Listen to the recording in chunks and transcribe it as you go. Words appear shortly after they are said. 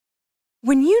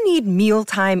When you need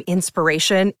mealtime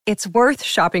inspiration, it's worth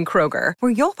shopping Kroger,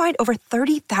 where you'll find over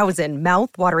 30,000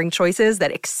 mouth-watering choices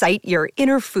that excite your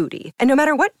inner foodie. And no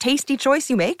matter what tasty choice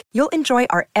you make, you'll enjoy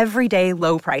our everyday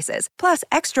low prices, plus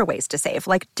extra ways to save,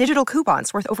 like digital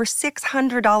coupons worth over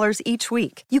 $600 each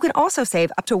week. You can also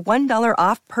save up to $1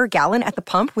 off per gallon at the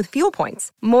pump with fuel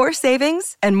points. More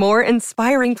savings and more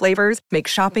inspiring flavors make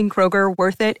shopping Kroger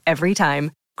worth it every time.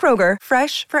 Kroger,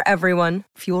 fresh for everyone.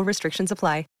 Fuel restrictions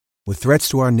apply. With threats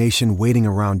to our nation waiting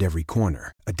around every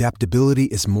corner, adaptability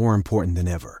is more important than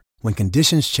ever. When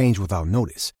conditions change without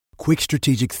notice, quick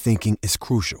strategic thinking is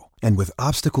crucial. And with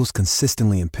obstacles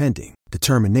consistently impending,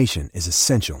 determination is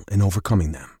essential in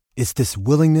overcoming them. It's this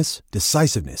willingness,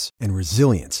 decisiveness, and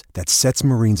resilience that sets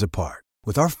Marines apart.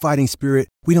 With our fighting spirit,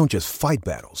 we don't just fight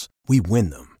battles, we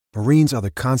win them. Marines are the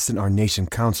constant our nation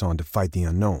counts on to fight the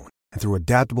unknown. And through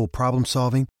adaptable problem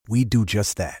solving, we do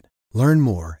just that. Learn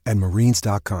more at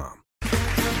marines.com.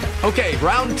 Okay,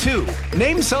 round two.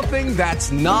 Name something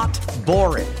that's not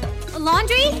boring. A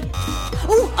laundry?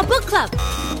 Ooh, a book club.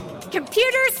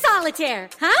 Computer solitaire,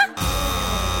 huh?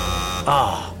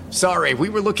 Ah, sorry, we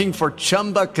were looking for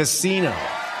Chumba Casino.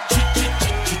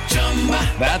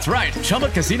 That's right,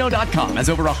 ChumbaCasino.com has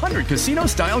over 100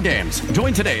 casino-style games.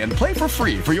 Join today and play for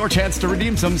free for your chance to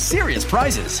redeem some serious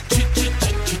prizes.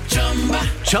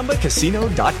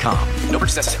 ChumbaCasino.com. No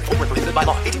purchase necessary. Void where prohibited by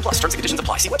law. 18 plus. Terms and conditions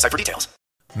apply. See website for details.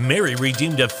 Mary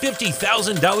redeemed a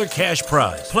 $50,000 cash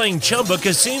prize playing Chumba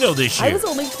Casino this year. I was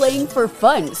only playing for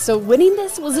fun, so winning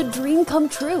this was a dream come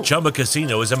true. Chumba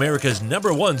Casino is America's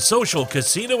 #1 social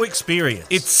casino experience.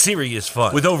 It's serious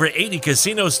fun. With over 80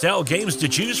 casino-style games to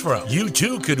choose from, you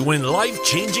too could win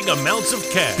life-changing amounts of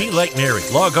cash. Be like Mary.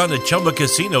 Log on to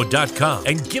ChumbaCasino.com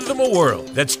and give them a whirl.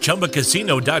 That's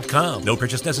ChumbaCasino.com. No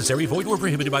purchase necessary. Void where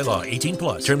prohibited by law. 18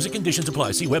 plus. Terms and conditions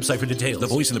apply. See website for details. The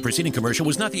voice in the preceding commercial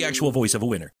was not the actual voice of a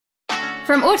winner.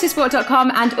 From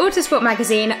Autosport.com and Autosport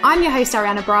Magazine, I'm your host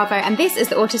Ariana Bravo, and this is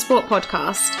the Autosport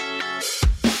Podcast.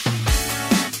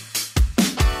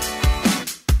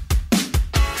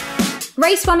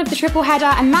 Race 1 of the triple header,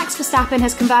 and Max Verstappen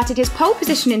has converted his pole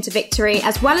position into victory,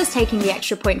 as well as taking the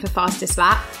extra point for fastest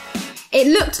lap. It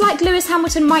looked like Lewis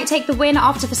Hamilton might take the win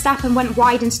after Verstappen went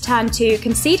wide into turn 2,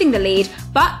 conceding the lead,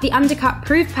 but the undercut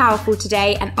proved powerful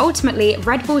today, and ultimately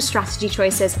Red Bull's strategy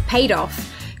choices paid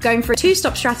off, going for a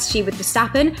two-stop strategy with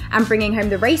Verstappen and bringing home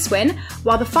the race win,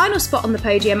 while the final spot on the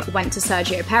podium went to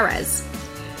Sergio Perez.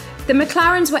 The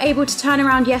McLarens were able to turn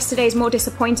around yesterday's more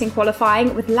disappointing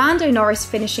qualifying, with Lando Norris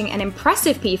finishing an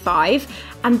impressive P5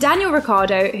 and Daniel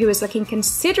Ricciardo, who was looking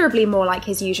considerably more like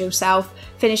his usual self,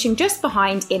 finishing just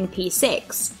behind in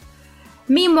P6.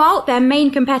 Meanwhile, their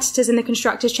main competitors in the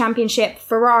Constructors' Championship,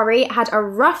 Ferrari, had a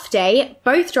rough day,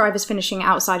 both drivers finishing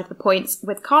outside of the points,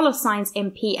 with Carlos Sainz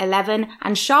in P11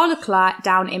 and Charles Leclerc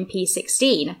down in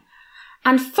P16.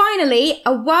 And finally,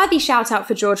 a worthy shout out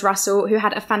for George Russell, who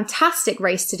had a fantastic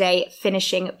race today,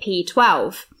 finishing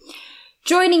P12.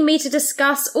 Joining me to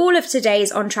discuss all of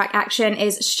today's on-track action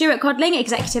is Stuart Codling,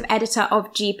 Executive Editor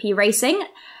of GP Racing,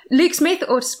 Luke Smith,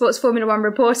 Autosport's Formula One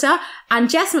reporter, and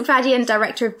Jess McFadden,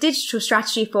 Director of Digital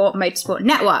Strategy for Motorsport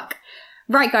Network.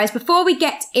 Right, guys, before we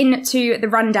get into the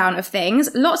rundown of things,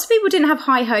 lots of people didn't have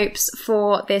high hopes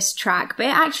for this track, but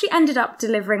it actually ended up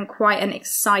delivering quite an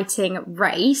exciting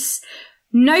race.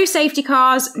 No safety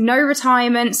cars, no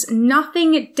retirements,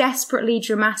 nothing desperately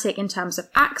dramatic in terms of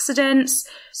accidents.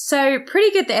 So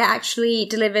pretty good that it actually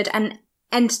delivered an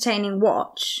entertaining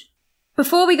watch.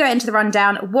 Before we go into the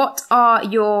rundown, what are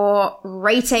your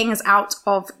ratings out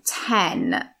of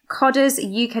 10? Codders,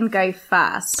 you can go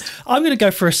first. I'm going to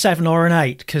go for a 7 or an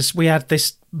 8 because we had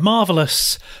this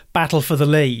marvellous battle for the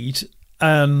lead,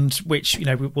 and which, you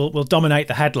know, will dominate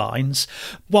the headlines,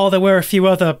 while there were a few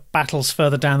other battles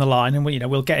further down the line, and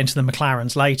we'll get into the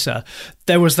McLarens later.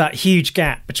 There was that huge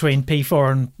gap between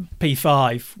P4 and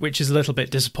P5, which is a little bit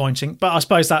disappointing, but I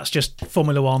suppose that's just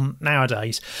Formula One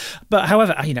nowadays. But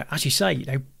however, as you say,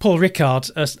 Paul Ricard,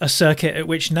 a circuit at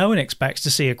which no one expects to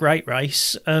see a great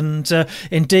race, and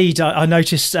indeed, I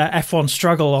noticed F1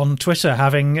 Struggle on Twitter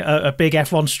having a big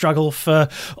F1 struggle for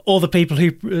all the people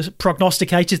who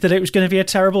prognosticated that it was going to be a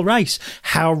terrible race.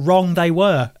 How wrong they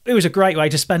were. It was a great way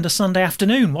to spend a Sunday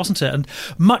afternoon, wasn't it? And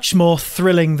much more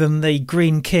thrilling than the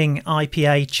Green King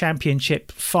IPA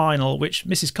Championship final, which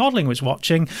Mrs. Codling was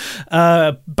watching,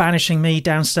 banishing me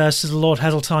downstairs to the Lord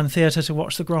Heddletine Theatre to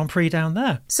watch the Grand Prix down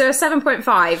there. So a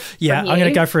 7.5. Yeah, I'm going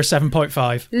to go for a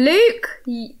 7.5.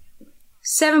 Luke?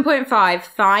 7.5,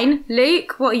 fine.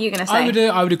 Luke, what are you going to say?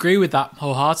 I would agree with that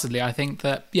wholeheartedly. I think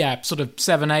that, sort of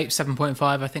 7.8,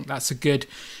 7.5, I think that's a good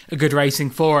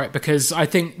rating for it, because I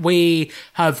think we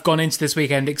have gone into this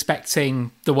weekend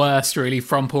expecting the worst, really,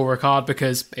 from Paul Ricard,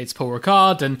 because it's Paul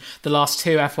Ricard, and the last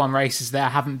two F1 races there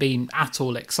haven't been at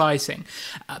all exciting.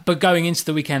 But going into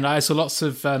the weekend, I saw lots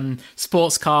of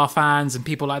sports car fans and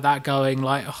people like that going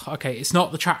like, oh, okay, it's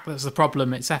not the track that's the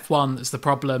problem, it's F1 that's the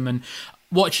problem. And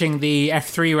watching the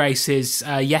F3 races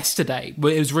yesterday, it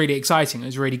was really exciting. It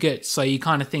was really good. So you're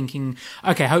kind of thinking,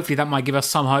 okay, hopefully that might give us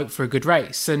some hope for a good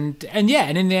race. And in the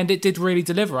end, it did really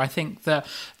deliver. I think that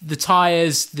the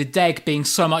tyres, the deg being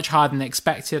so much higher than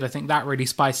expected, I think that really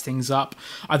spiced things up.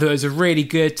 I thought it was a really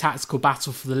good tactical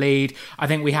battle for the lead. I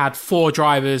think we had 4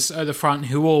 drivers at the front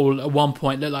who all at one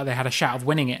point looked like they had a shout of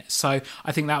winning it. So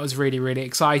I think that was really, really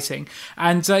exciting.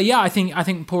 And I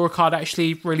think Paul Ricard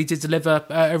actually really did deliver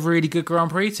a really good Grand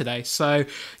Prix today. So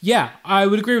I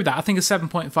would agree with that. I think a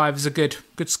 7.5 is a good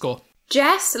score.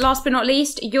 Jess, last but not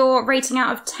least, your rating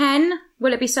out of 10,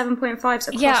 will it be 7.5s across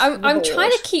the board? I'm trying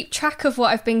to keep track of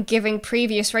what I've been giving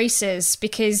previous races,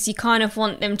 because you kind of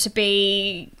want them to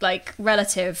be like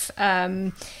relative,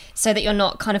 so that you're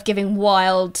not kind of giving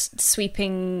wild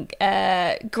sweeping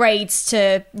grades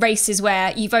to races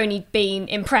where you've only been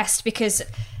impressed, because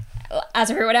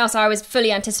as everyone else, I was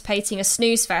fully anticipating a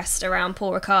snooze fest around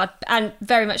Paul Ricard, and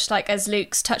very much like as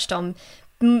Luke's touched on,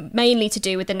 mainly to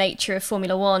do with the nature of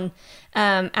Formula One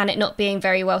and it not being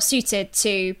very well suited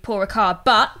to Paul Ricard.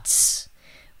 But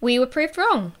we were proved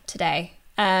wrong today,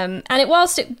 and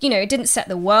whilst it didn't set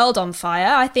the world on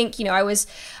fire, I think I was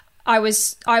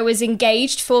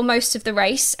engaged for most of the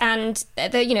race, and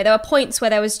there were points where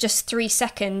there was just 3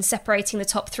 seconds separating the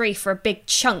top 3 for a big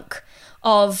chunk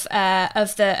of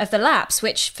the laps,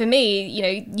 which for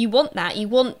me, you want that. You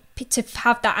want to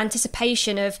have that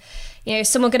anticipation of,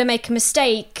 someone going to make a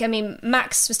mistake. I mean,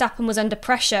 Max Verstappen was under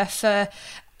pressure for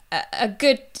a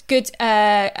good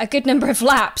number of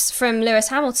laps from Lewis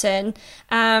Hamilton,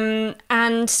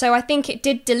 and so I think it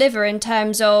did deliver in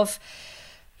terms of,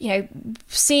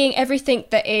 seeing everything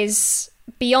that is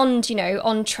beyond,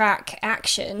 on track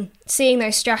action, seeing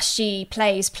those strategy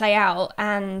plays play out,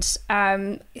 and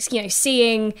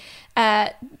seeing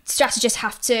strategists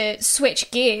have to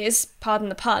switch gears, pardon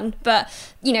the pun, but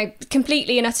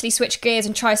completely and utterly switch gears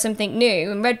and try something new.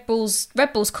 And Red Bull's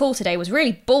call today was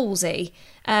really ballsy,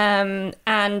 and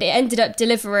it ended up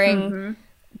delivering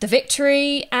the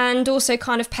victory and also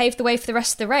kind of paved the way for the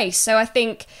rest of the race. So I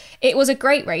think it was a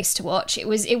great race to watch. It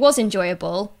was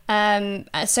enjoyable.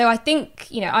 So I think,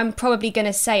 I'm probably going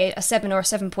to say a 7 or a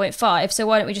 7.5. So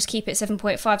why don't we just keep it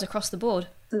 7.5s across the board?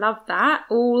 Love that.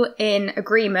 All in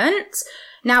agreement.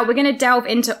 Now, we're going to delve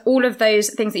into all of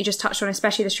those things that you just touched on,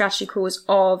 especially the strategy calls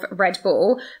of Red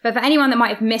Bull. But for anyone that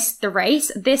might have missed the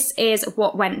race, this is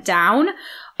what went down.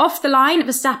 Off the line,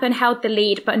 Verstappen held the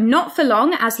lead, but not for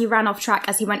long, as he ran off track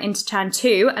as he went into turn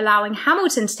 2, allowing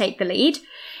Hamilton to take the lead.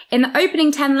 In the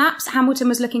opening 10 laps, Hamilton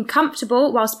was looking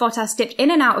comfortable, whilst Bottas dipped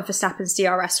in and out of Verstappen's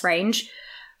DRS range.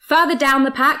 Further down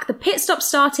the pack, the pit stop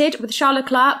started with Charles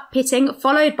Leclerc pitting,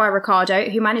 followed by Ricciardo,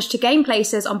 who managed to gain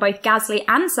places on both Gasly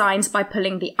and Sainz by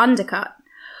pulling the undercut.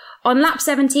 On lap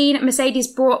 17, Mercedes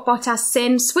brought Bottas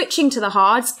in, switching to the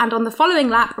hards, and on the following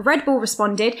lap, Red Bull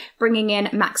responded, bringing in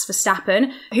Max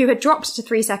Verstappen, who had dropped to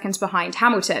 3 seconds behind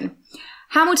Hamilton.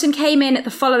 Hamilton came in at the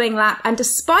following lap, and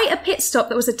despite a pit stop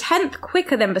that was a tenth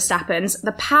quicker than Verstappen's,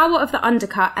 the power of the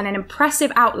undercut and an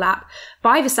impressive outlap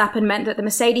by Verstappen meant that the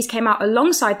Mercedes came out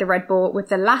alongside the Red Bull, with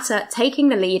the latter taking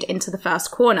the lead into the first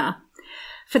corner.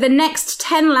 For the next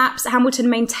 10 laps, Hamilton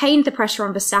maintained the pressure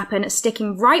on Verstappen,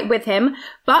 sticking right with him,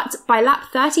 but by lap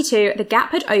 32, the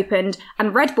gap had opened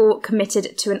and Red Bull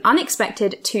committed to an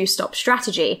unexpected 2-stop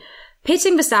strategy,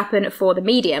 pitting Verstappen for the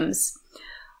mediums.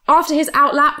 After his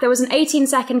outlap, there was an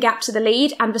 18-second gap to the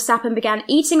lead, and Verstappen began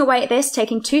eating away at this,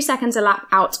 taking 2 seconds a lap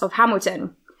out of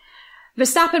Hamilton.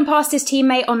 Verstappen passed his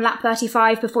teammate on lap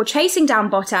 35 before chasing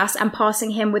down Bottas and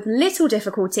passing him with little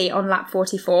difficulty on lap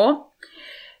 44.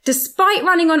 Despite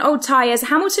running on old tyres,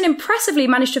 Hamilton impressively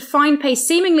managed to find pace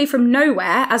seemingly from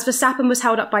nowhere as Verstappen was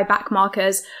held up by back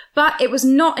markers, but it was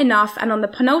not enough, and on the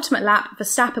penultimate lap,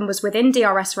 Verstappen was within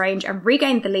DRS range and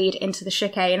regained the lead into the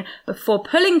chicane before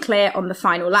pulling clear on the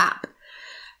final lap.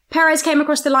 Perez came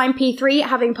across the line P3,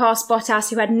 having passed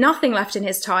Bottas, who had nothing left in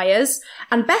his tyres,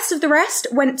 and best of the rest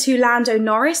went to Lando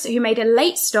Norris, who made a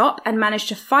late stop and managed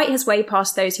to fight his way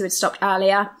past those who had stopped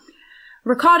earlier.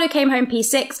 Ricciardo came home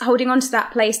P6, holding on to that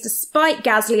place despite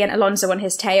Gasly and Alonso on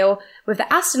his tail, with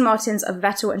the Aston Martins of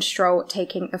Vettel and Stroll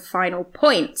taking the final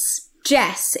points.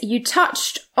 Jess, you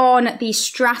touched on the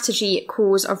strategy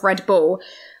calls of Red Bull.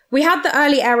 We had the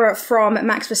early error from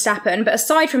Max Verstappen, but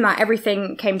aside from that,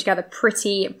 everything came together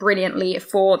pretty brilliantly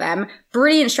for them.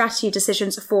 Brilliant strategy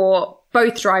decisions for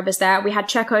both drivers there. We had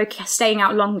Checo staying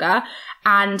out longer,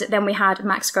 and then we had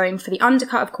Max going for the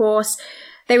undercut, of course.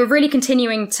 They were really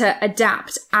continuing to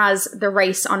adapt as the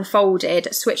race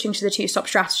unfolded, switching to the two-stop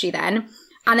strategy then.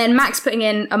 And then Max putting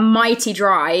in a mighty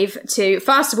drive to,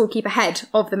 first of all, keep ahead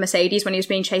of the Mercedes when he was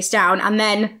being chased down, and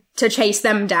then to chase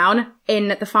them down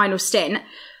in the final stint.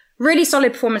 Really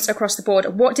solid performance across the board.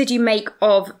 What did you make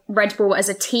of Red Bull as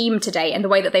a team today and the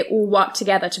way that they all worked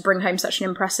together to bring home such an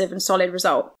impressive and solid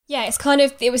result? Yeah,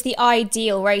 it was the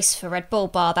ideal race for Red Bull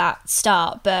bar that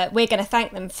start, but we're going to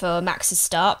thank them for Max's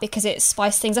start because it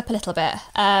spiced things up a little bit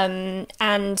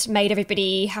and made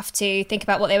everybody have to think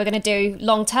about what they were going to do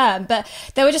long term. But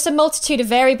there were just a multitude of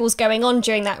variables going on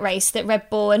during that race that Red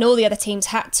Bull and all the other teams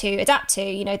had to adapt to.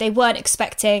 You know, they weren't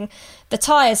expecting the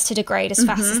tyres to degrade as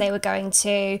fast as they were going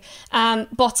to.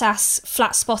 Bottas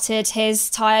flat spotted his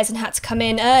tyres and had to come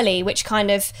in early, which kind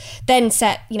of then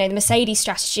set, the Mercedes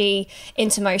strategy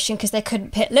into motion because they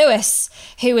couldn't pit Lewis,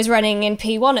 who was running in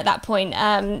P1 at that point.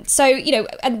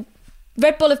 And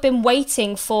Red Bull have been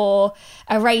waiting for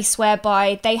a race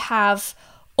whereby they have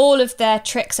all of their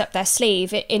tricks up their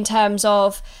sleeve in terms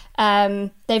of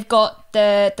they've got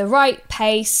the right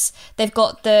pace, they've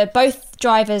got both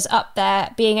drivers up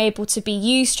there being able to be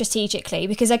used strategically,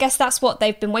 because I guess that's what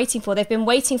they've been waiting for. They've been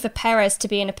waiting for Perez to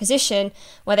be in a position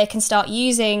where they can start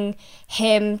using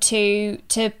him to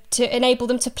enable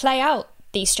them to play out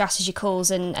these strategy calls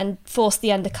and force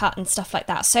the undercut and stuff like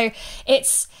that. So it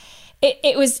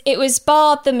was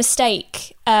barred the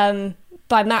mistake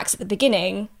by Max at the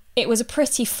beginning. It was a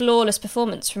pretty flawless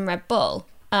performance from Red Bull.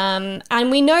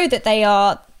 And we know that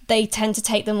they tend to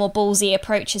take the more ballsy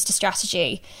approaches to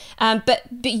strategy. But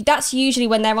that's usually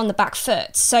when they're on the back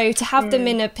foot. So to have them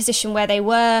in a position where they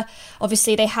were,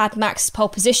 obviously they had Max's pole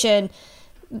position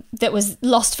that was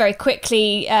lost very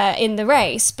quickly in the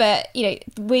race. But,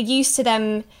 we're used to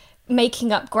them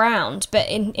making up ground. But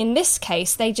in this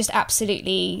case, they just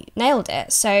absolutely nailed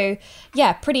it. So,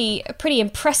 yeah, pretty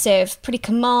impressive, pretty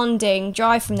commanding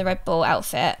drive from the Red Bull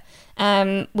outfit.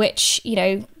 Which,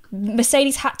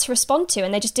 Mercedes had to respond to,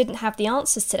 and they just didn't have the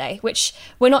answers today, which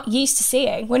we're not used to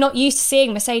seeing. We're not used to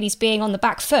seeing Mercedes being on the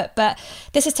back foot, but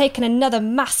this has taken another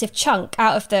massive chunk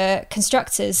out of the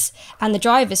Constructors and the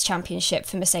Drivers' Championship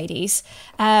for Mercedes,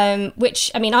 which,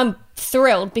 I'm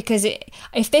thrilled because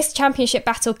if this championship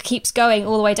battle keeps going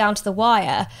all the way down to the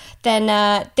wire,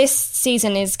 then this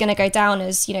season is going to go down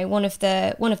as one of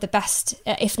the best,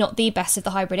 if not the best, of the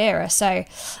hybrid era. So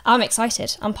I'm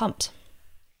excited. I'm pumped.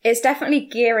 It's definitely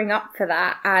gearing up for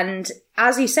that. And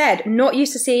as you said, not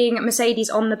used to seeing Mercedes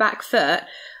on the back foot.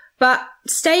 But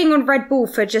staying on Red Bull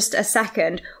for just a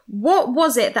second, what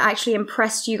was it that actually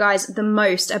impressed you guys the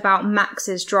most about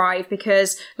Max's drive?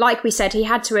 Because like we said, he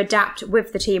had to adapt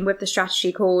with the team, with the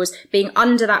strategy calls, being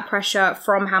under that pressure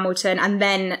from Hamilton and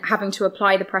then having to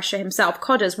apply the pressure himself.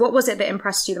 Codders, what was it that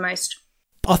impressed you the most?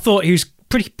 I thought he was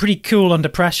pretty cool under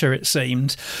pressure, it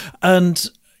seemed. And,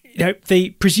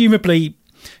 presumably,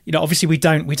 obviously we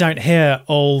don't hear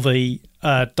all the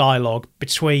dialogue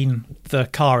between the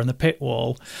car and the pit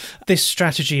wall. This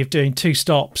strategy of doing two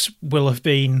stops will have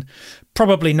been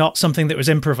probably not something that was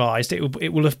improvised.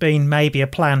 It will have been maybe a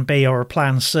plan B or a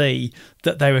plan C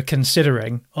that they were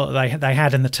considering or they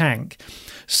had in the tank.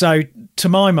 So to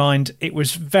my mind, it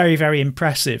was very, very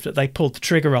impressive that they pulled the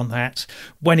trigger on that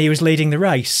when he was leading the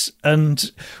race.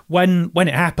 And when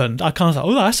it happened, I kind of thought,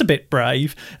 oh, that's a bit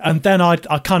brave. And then I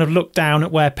kind of looked down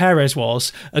at where Perez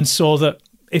was and saw that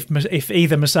if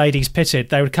either Mercedes pitted,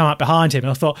 they would come up behind him.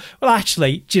 And I thought, well,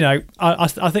 actually, I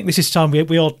think this is time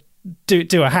we all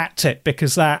do a hat tip,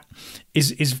 because that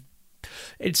is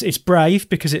it's brave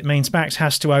because it means Max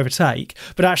has to overtake,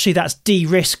 but actually that's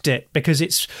de-risked it because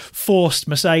it's forced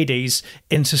Mercedes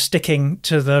into sticking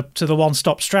to the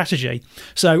one-stop strategy.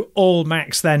 So all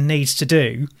Max then needs to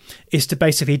do is to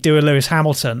basically do a Lewis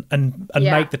Hamilton and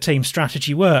make the team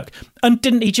strategy work. And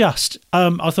didn't he just?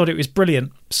 I thought it was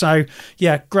brilliant. So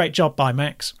yeah, great job by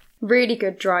Max. Really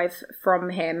good drive from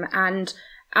him. And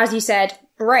as you said,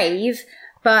 brave,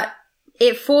 but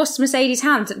it forced Mercedes'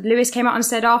 hand. Lewis came out and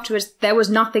said afterwards there was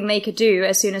nothing they could do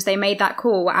as soon as they made that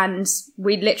call, and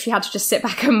we literally had to just sit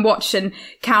back and watch and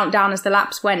count down as the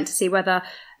laps went to see whether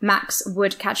Max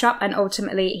would catch up, and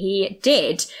ultimately he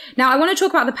did. Now, I want to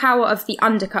talk about the power of the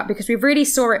undercut, because we really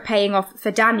saw it paying off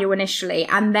for Daniel initially,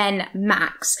 and then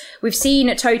Max. We've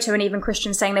seen Toto and even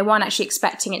Christian saying they weren't actually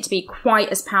expecting it to be quite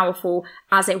as powerful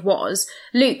as it was.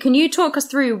 Luke, can you talk us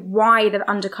through why the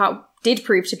undercut did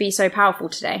prove to be so powerful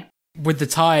today? With the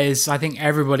tyres, I think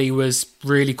everybody was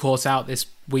really caught out this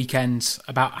weekend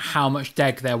about how much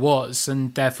deg there was,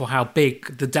 and therefore how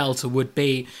big the delta would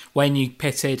be when you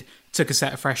pitted, took a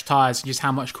set of fresh tyres, and just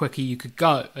how much quicker you could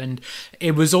go. And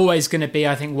it was always going to be,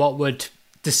 I think, what would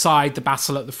decide the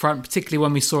battle at the front, particularly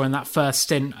when we saw in that first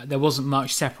stint there wasn't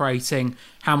much separating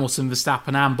Hamilton,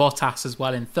 Verstappen and Bottas as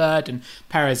well in third, and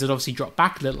Perez had obviously dropped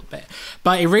back a little bit.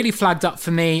 But it really flagged up for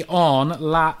me on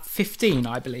lap 15,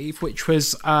 I believe, which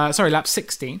was lap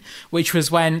 16, which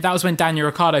was when Daniel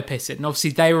Ricciardo pitted, and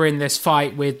obviously they were in this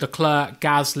fight with Leclerc,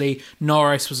 Gasly,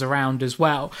 Norris was around as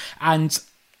well, and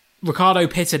Ricciardo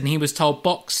pitted and he was told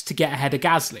box to get ahead of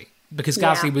Gasly, because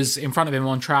Gasly was in front of him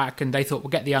on track, and they thought, we'll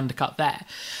get the undercut there.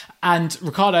 And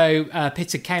Ricciardo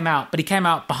came out, but he came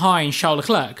out behind Charles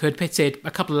Leclerc, who had pitted a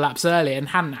couple of laps earlier and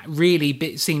hadn't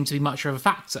really seemed to be much of a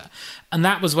factor. And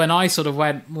that was when I sort of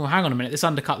went, well, hang on a minute, this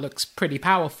undercut looks pretty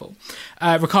powerful.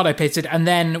 Ricciardo pitted, and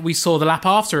then we saw the lap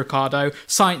after Ricciardo,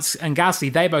 Sainz and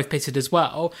Gasly, they both pitted as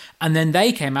well. And then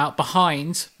they came out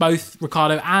behind both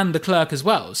Ricciardo and Leclerc as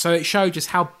well. So it showed just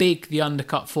how big the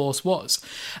undercut force was.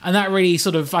 And that really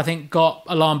sort of, I think, got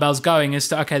alarm bells going as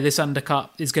to, okay, this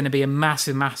undercut is going to be a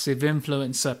massive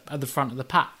influencer at the front of the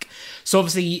pack. So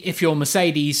obviously, if you're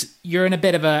Mercedes, you're in a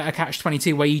bit of a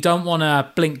catch-22 where you don't want to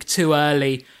blink too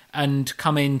early and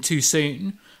come in too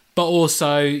soon, but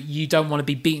also you don't want to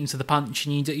be beaten to the punch,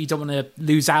 and you don't want to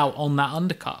lose out on that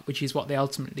undercut, which is what they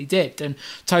ultimately did. And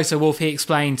Toto Wolff, he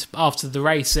explained after the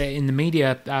race in the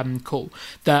media call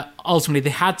that ultimately they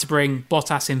had to bring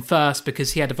Bottas in first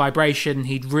because he had a vibration,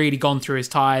 he'd really gone through his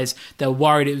tyres, they were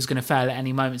worried it was going to fail at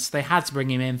any moment, so they had to bring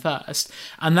him in first.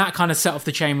 And that kind of set off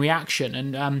the chain reaction.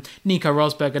 And Nico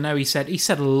Rosberg, I know he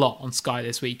said a lot on Sky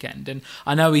this weekend, and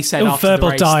I know he said after the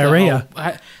race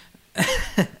diarrhea.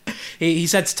 He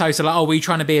said to Toto, like, were you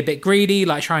trying to be a bit greedy,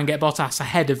 like try and get Bottas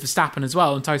ahead of Verstappen as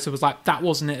well? And Toto was like, that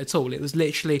wasn't it at all. It was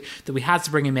literally that we had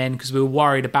to bring him in because we were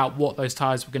worried about what those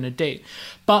tyres were going to do.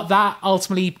 But that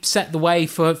ultimately set the way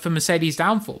for Mercedes'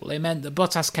 downfall. It meant that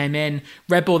Bottas came in,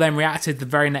 Red Bull then reacted the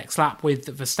very next lap with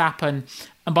Verstappen,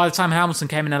 and by the time Hamilton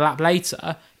came in a lap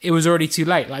later, it was already too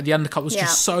late. Like, the undercut was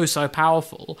just so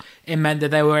powerful. It meant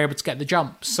that they were able to get the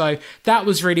jump. So that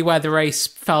was really where the race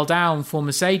fell down for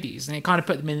Mercedes. And it kind of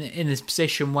put them in this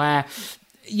position where,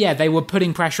 yeah, they were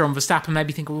putting pressure on Verstappen,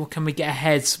 maybe thinking, well, can we get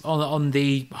ahead on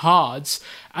the hards?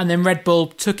 And then Red Bull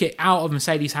took it out of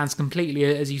Mercedes' hands completely.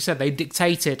 As you said, they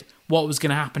dictated what was going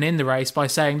to happen in the race by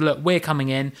saying, look, we're coming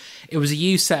in. It was a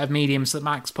used set of mediums that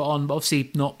Max put on, but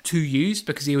obviously not too used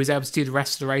because he was able to do the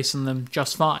rest of the race on them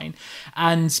just fine.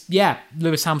 And yeah,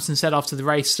 Lewis Hamilton said after the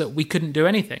race that we couldn't do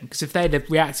anything because if they'd have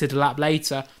reacted a lap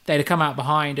later, they'd have come out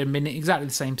behind and been in exactly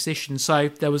the same position. So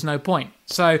there was no point.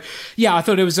 So yeah, I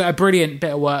thought it was a brilliant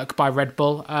bit of work by Red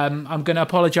Bull. I'm going to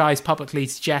apologise publicly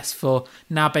to Jess for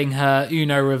nabbing her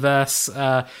Uno reverse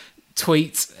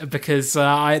tweet because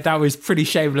that was pretty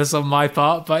shameless on my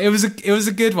part, but it was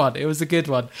a good one. It was a good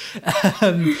one.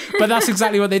 But that's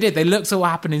exactly what they did. They looked at what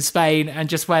happened in Spain and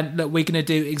just went, look, we're going to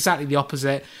do exactly the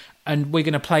opposite, and we're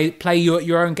going to play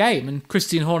your own game. And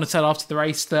Christian Horner said after the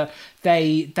race that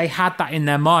they had that in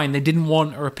their mind. They didn't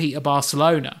want a repeat of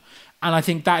Barcelona. And I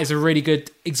think that is a really good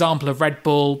example of Red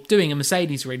Bull doing a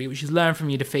Mercedes, really, which is learn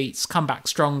from your defeats, come back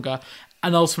stronger.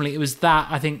 And ultimately, it was that,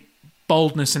 I think,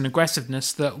 boldness and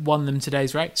aggressiveness that won them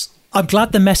today's race. I'm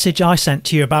glad the message I sent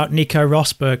to you about Nico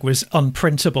Rosberg was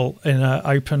unprintable in an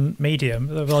open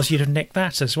medium. Otherwise, you'd have nicked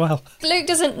that as well. Luke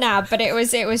doesn't nab, but it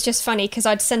was just funny because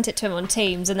I'd sent it to him on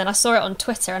Teams and then I saw it on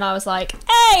Twitter and I was like,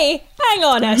 hey, hang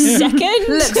on a second.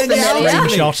 Looks familiar.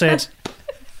 Screenshotted.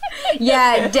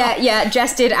 Yeah,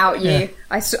 Jess did out you.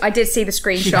 Yeah. I did see the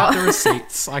screenshot. She had the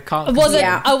receipts. I can't.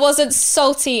 I wasn't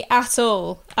salty at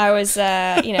all. I was,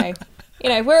 we're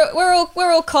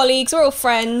all colleagues. We're all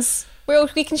friends.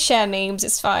 We can share memes.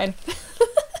 It's fine.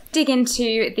 Dig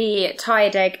into the tyre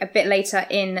deg a bit later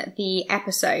in the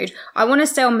episode. I want to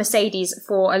stay on Mercedes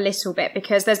for a little bit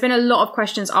because there's been a lot of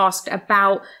questions asked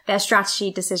about their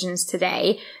strategy decisions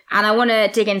today, and I want to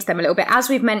dig into them a little bit. As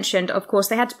we've mentioned, of course,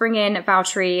 they had to bring in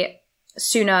Valtteri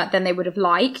sooner than they would have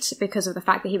liked because of the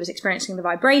fact that he was experiencing the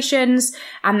vibrations,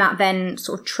 and that then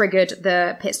sort of triggered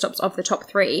the pit stops of the top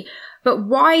three. But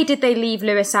why did they leave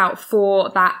Lewis out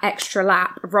for that extra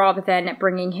lap rather than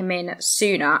bringing him in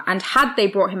sooner? And had they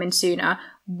brought him in sooner,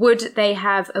 would they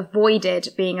have avoided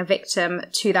being a victim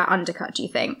to that undercut, do you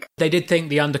think? They did think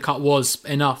the undercut was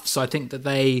enough, so I think that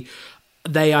they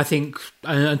I think,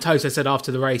 and Toto said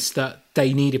after the race that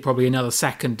they needed probably another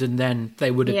second and then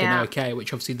they would have been okay,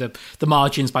 which obviously the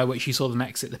margins by which you saw them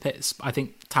exit the pits, I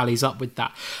think tallies up with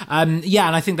that. And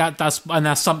I think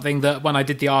that's something that when I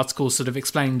did the article sort of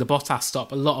explaining the Bottas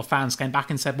stop, a lot of fans came back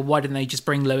and said, well, why didn't they just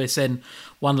bring Lewis in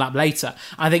one lap later?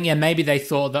 I think, maybe they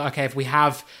thought that, okay, if we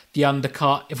have the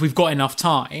undercut, if we've got enough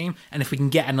time and if we can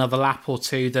get another lap or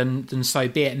two, then so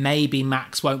be it. Maybe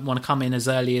Max won't want to come in as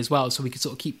early as well, so we could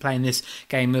sort of keep playing this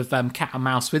game of cat and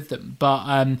mouse with them.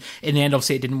 But in the end,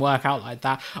 obviously, it didn't work out like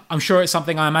that. I'm sure it's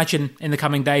something I imagine in the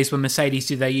coming days when Mercedes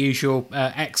do their usual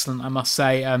excellent, I must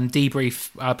say, debrief.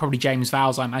 Probably James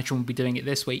Vowles, I imagine, will be doing it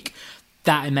this week.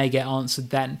 That it may get answered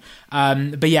then.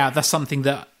 But yeah, that's something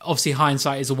that obviously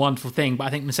hindsight is a wonderful thing. But I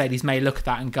think Mercedes may look at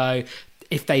that and go,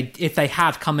 if they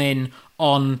had come in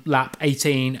on lap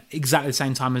 18 exactly the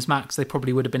same time as Max, they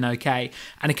probably would have been okay,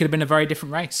 and it could have been a very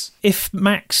different race. If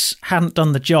Max hadn't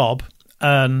done the job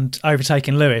and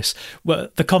overtaken Lewis, well,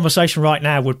 the conversation right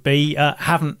now would be,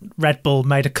 haven't Red Bull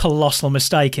made a colossal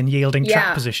mistake in yielding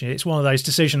track position? It's one of those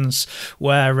decisions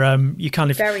where you kind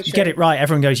of get it right,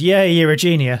 everyone goes, yeah, you're a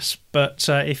genius. But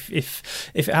if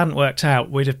it hadn't worked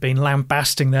out, we'd have been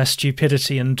lambasting their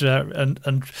stupidity and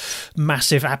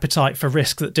massive appetite for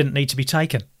risk that didn't need to be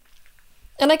taken.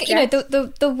 And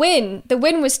the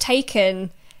win was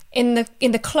taken in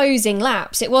the closing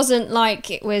laps. It wasn't like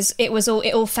it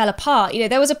all fell apart.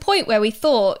 There was a point where we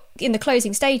thought in the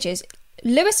closing stages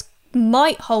Lewis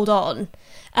might hold on.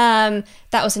 That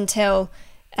was until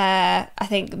I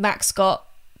think Max got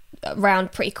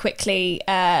around pretty quickly,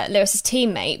 Lewis's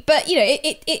teammate. But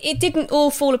it didn't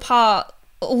all fall apart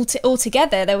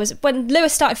altogether. There was, when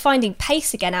Lewis started finding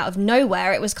pace again out of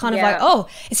nowhere, it was kind of like, oh,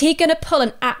 is he going to pull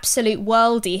an absolute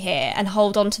worldie here and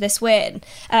hold on to this win,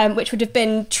 which would have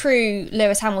been true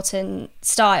Lewis Hamilton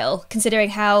style, considering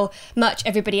how much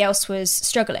everybody else was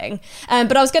struggling.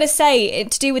 But I was going to say,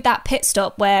 to do with that pit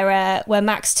stop where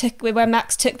Max took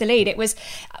the lead,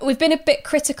 we've been a bit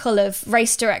critical of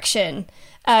race direction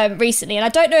recently, and I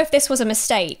don't know if this was a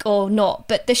mistake or not,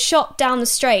 but the shot down the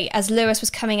straight as Lewis was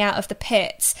coming out of the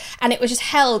pits, and it was just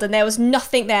held and there was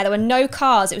nothing there were no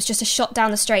cars, it was just a shot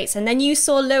down the straights, and then you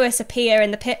saw Lewis appear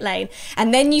in the pit lane,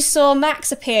 and then you saw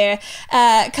Max appear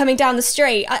coming down the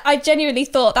straight. I genuinely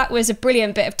thought that was a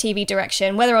brilliant bit of TV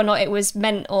direction, whether or not it was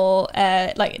meant or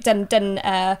done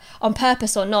on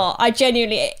purpose or not.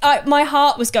 My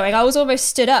heart was going, I was almost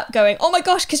stood up going, oh my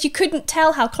gosh, because you couldn't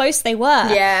tell how close they were.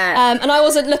 And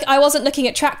I wasn't looking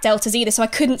at track deltas either, so I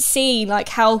couldn't see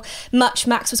how much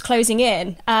Max was closing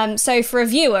in. So for a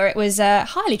viewer, it was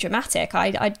highly dramatic.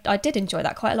 I did enjoy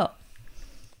that quite a lot.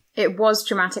 It was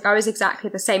dramatic. I was exactly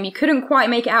the same. You couldn't quite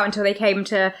make it out until they came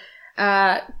to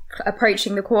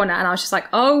approaching the corner, and I was just like,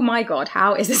 oh my God,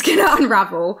 how is this going to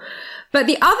unravel? But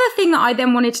the other thing that I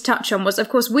then wanted to touch on was, of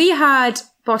course, we heard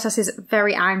Bottas's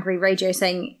very angry radio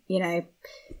saying,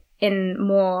 in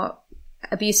more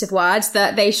abusive words,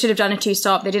 that they should have done a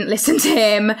two-stop, they didn't listen to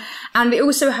him. And we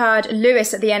also heard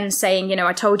Lewis at the end saying,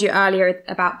 I told you earlier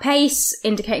about pace,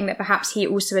 indicating that perhaps he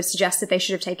also had suggested they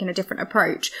should have taken a different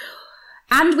approach.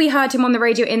 And we heard him on the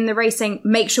radio in the race saying,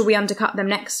 make sure we undercut them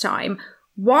next time.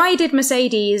 Why did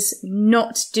Mercedes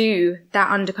not do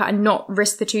that undercut and not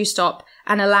risk the two-stop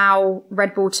and allow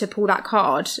Red Bull to pull that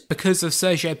card? Because of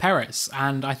Sergio Perez,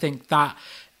 and I think that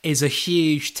is a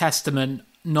huge testament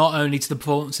not only to the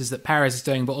performances that Perez is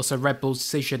doing, but also Red Bull's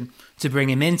decision to bring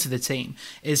him into the team,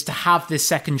 is to have this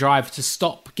second driver to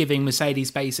stop giving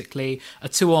Mercedes basically a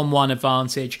 2-on-1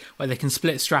 advantage where they can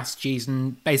split strategies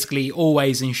and basically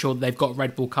always ensure that they've got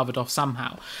Red Bull covered off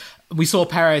somehow. We saw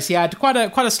Perez, he had quite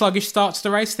a sluggish start to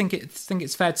the race. I think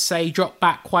it's fair to say he dropped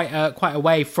back quite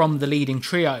away from the leading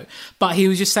trio, but he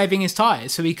was just saving his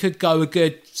tyres, so he could go a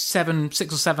good 6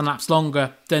 or 7 laps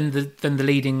longer than the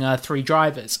leading three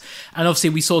drivers. And obviously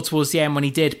we saw towards the end when he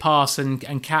did pass and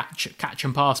catch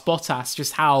and pass Bottas,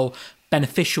 just how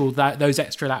beneficial that those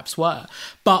extra laps were.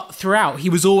 But throughout, he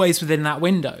was always within that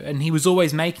window, and he was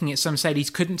always making it so Mercedes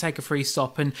couldn't take a free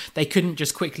stop, and they couldn't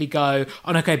just quickly go,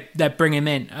 oh, okay, they'll bring him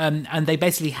in. And they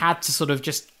basically had to sort of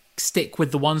just stick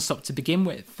with the one stop to begin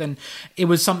with. And it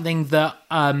was something that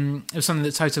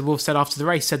Toto Wolff said after the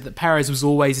race, said that Perez was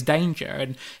always a danger.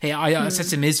 And I said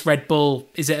to him, is Red Bull,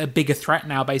 is it a bigger threat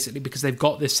now basically because they've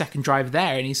got this second driver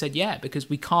there? And he said, yeah, because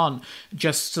we can't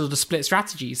just sort of split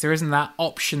strategies. There isn't that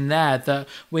option there, that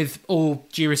with all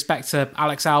due respect to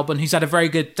Alex Albon, who's had a very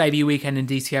good debut weekend in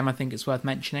DTM, I think it's worth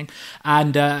mentioning,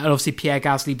 and obviously Pierre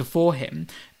Gasly before him,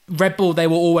 Red Bull, they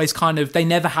were always they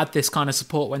never had this kind of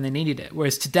support when they needed it.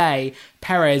 Whereas today,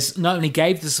 Perez not only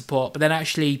gave the support, but then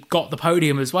actually got the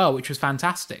podium as well, which was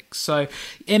fantastic. So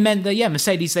it meant that,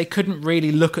 Mercedes, they couldn't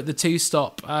really look at the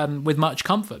two-stop with much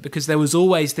comfort because there was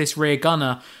always this rear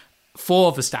gunner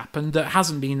for Verstappen that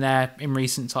hasn't been there in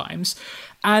recent times.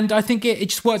 And I think it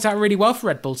just worked out really well for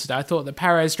Red Bull today. I thought that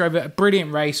Perez drove a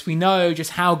brilliant race. We know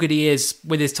just how good he is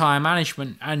with his tyre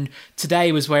management. And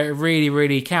today was where it really,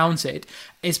 really counted.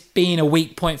 It's been a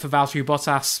weak point for Valtteri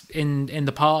Bottas in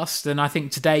the past. And I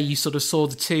think today you sort of saw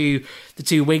the two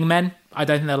wingmen. I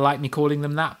don't think they'll like me calling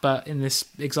them that, but in this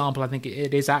example, I think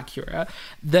it is accurate.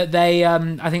 That they,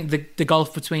 I think the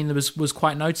gulf between them was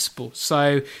quite noticeable.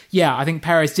 So, yeah, I think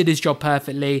Perez did his job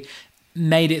perfectly.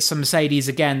 Made it some Mercedes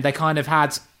again. They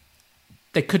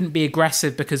couldn't be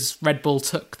aggressive because Red Bull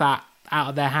took that out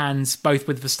of their hands, both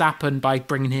with Verstappen by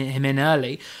bringing him in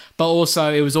early, but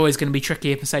also it was always going to be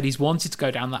tricky if Mercedes wanted to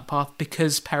go down that path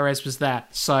because Perez was there.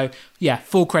 So yeah,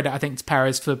 full credit I think to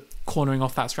Perez for cornering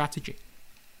off that strategy.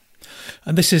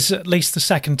 And this is at least the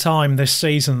second time this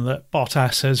season that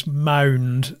Bottas has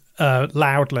moaned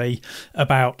loudly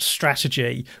about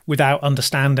strategy without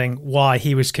understanding why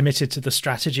he was committed to the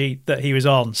strategy that he was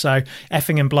on. So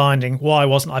effing and blinding, why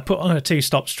wasn't I put on a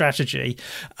two-stop strategy?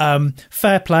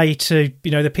 Fair play to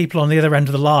the people on the other end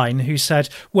of the line who said,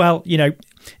 well,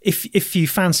 if you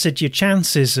fancied your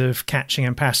chances of catching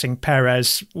and passing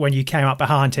Perez when you came up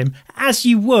behind him, as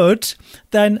you would,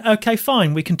 then okay,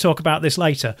 fine, we can talk about this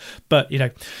later. But,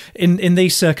 in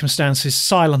these circumstances,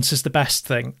 silence is the best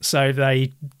thing. So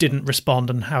they didn't respond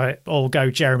and have it all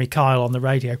go Jeremy Kyle on the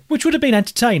radio, which would have been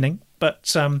entertaining,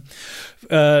 but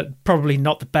probably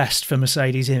not the best for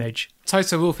Mercedes' image.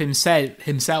 Toto Wolff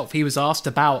himself, he was asked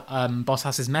about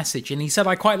Bottas's message, and he said,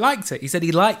 I quite liked it. He said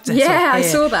he liked it. Yeah, I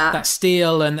saw that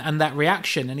steal and that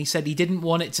reaction. And he said he didn't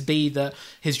want it to be that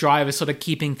his driver sort of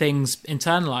keeping things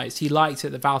internalized. He liked it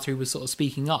that Valtteri was sort of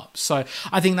speaking up. So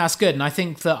I think that's good. And I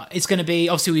think that it's going to be,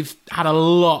 obviously we've had a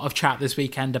lot of chat this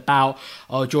weekend about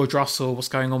George Russell, what's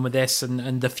going on with this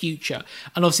and the future.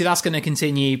 And obviously that's going to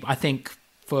continue, I think,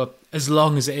 for as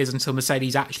long as it is until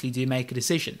Mercedes actually do make a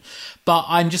decision. But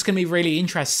I'm just going to be really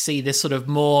interested to see this sort of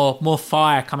more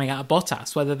fire coming out of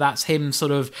Bottas, whether that's him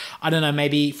sort of, I don't know,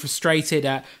 maybe frustrated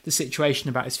at the situation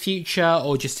about his future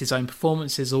or just his own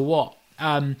performances or what.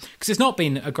 Because it's not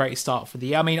been a great start for the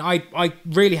year. I mean, I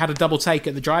really had a double take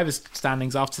at the drivers'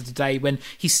 standings after today when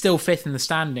he's still fifth in the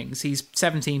standings. He's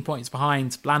 17 points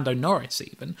behind Lando Norris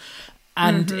even.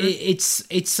 And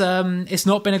it's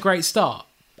not been a great start.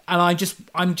 And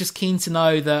I'm just keen to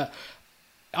know that,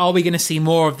 are we going to see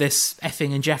more of this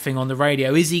effing and jeffing on the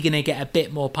radio? Is he going to get a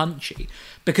bit more punchy?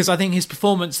 Because I think his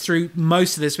performance through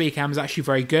most of this weekend was actually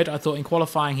very good. I thought in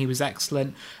qualifying he was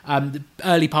excellent. The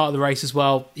early part of the race as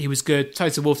well, he was good.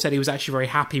 Toto Wolff said he was actually very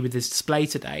happy with his display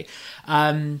today.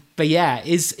 But yeah,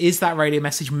 is that radio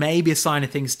message maybe a sign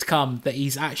of things to come, that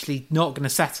he's actually not going to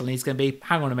settle and he's going to be,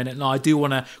 hang on a minute, no, I do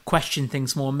want to question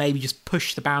things more, maybe just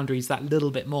push the boundaries that little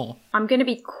bit more? I'm going to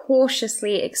be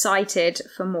cautiously excited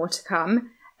for more to come.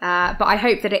 But I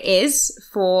hope that it is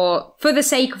for the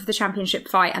sake of the championship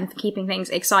fight and for keeping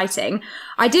things exciting.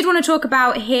 I did want to talk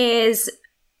about his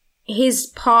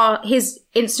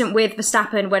incident with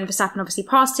Verstappen when Verstappen obviously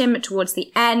passed him towards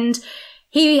the end.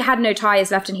 He had no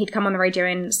tyres left and he'd come on the radio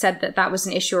and said that was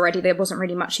an issue already. There wasn't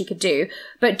really much he could do.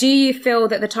 But do you feel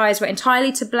that the tyres were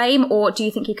entirely to blame, or do you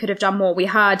think he could have done more? We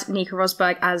heard Nico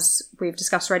Rosberg, as we've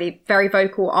discussed already, very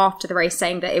vocal after the race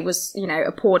saying that it was,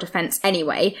 a poor defence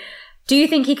anyway. Do you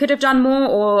think he could have done more,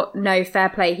 or no, fair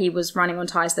play, he was running on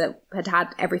tyres that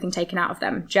had everything taken out of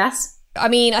them? Jess? I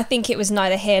mean, I think it was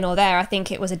neither here nor there. I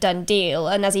think it was a done deal.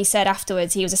 And as he said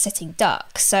afterwards, he was a sitting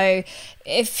duck. So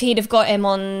if he'd have got him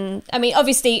on... I mean,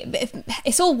 obviously,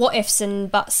 it's all what ifs and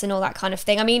buts and all that kind of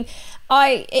thing. I mean,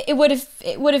 it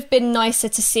would have been nicer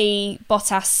to see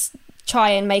Bottas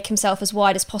try and make himself as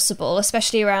wide as possible,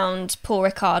 especially around Paul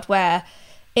Ricard, where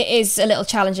it is a little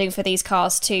challenging for these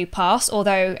cars to pass,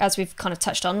 although, as we've kind of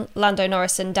touched on, Lando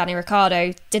Norris and Danny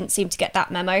Ricciardo didn't seem to get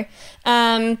that memo.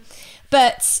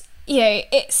 But,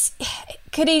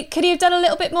 could he have done a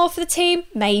little bit more for the team?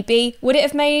 Maybe. Would it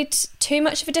have made too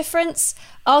much of a difference?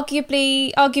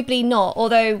 Arguably not,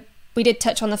 although we did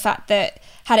touch on the fact that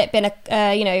had it been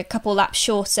a couple laps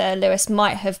shorter, Lewis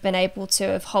might have been able to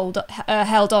have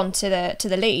held on to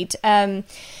the lead.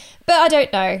 But I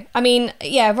don't know. I mean,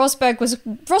 yeah, Rosberg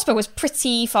was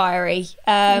pretty fiery.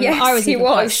 Yes, he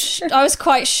was. I was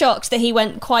quite shocked that he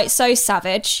went quite so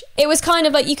savage. It was kind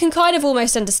of like, you can kind of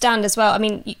almost understand as well. I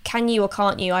mean, can you or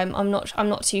can't you? I'm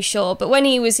not too sure. But when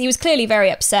he was clearly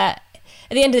very upset.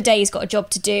 at the end of the day, he's got a job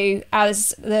to do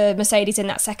as the Mercedes in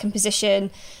that second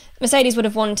position. Mercedes would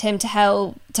have wanted him to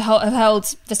have held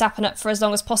Verstappen up for as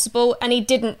long as possible, and he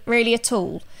didn't really at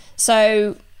all.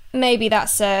 So maybe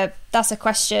that's a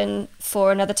question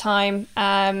for another time.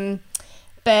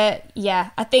 But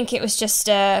yeah, I think it was just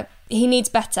he needs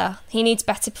better. He needs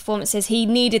better performances. He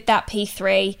needed that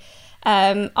P3.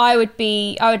 I would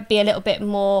be a little bit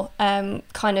more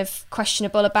kind of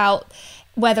questionable about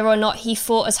whether or not he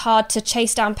fought as hard to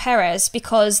chase down Perez,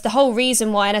 because the whole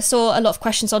reason why, and I saw a lot of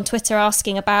questions on Twitter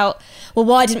asking about, well,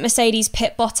 why didn't Mercedes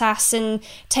pit Bottas and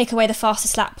take away the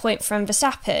fastest lap point from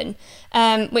Verstappen?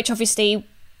 Which obviously,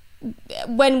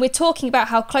 when we're talking about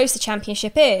how close the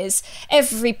championship is,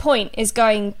 every point is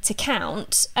going to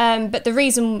count. But the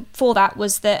reason for that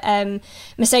was that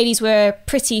Mercedes were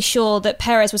pretty sure that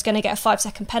Perez was going to get a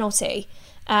 5-second penalty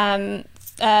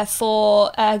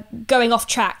for going off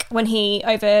track when he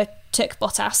overtook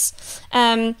Bottas.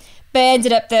 But it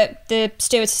ended up that the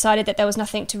stewards decided that there was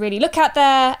nothing to really look at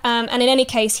there. And in any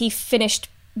case, he finished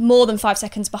more than 5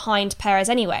 seconds behind Perez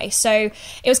anyway. So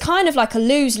it was kind of like a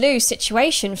lose-lose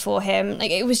situation for him. Like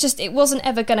it wasn't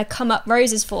ever going to come up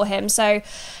roses for him. So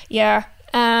yeah,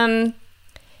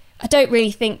 I don't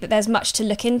really think that there's much to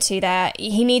look into there.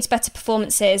 He needs better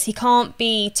performances. He can't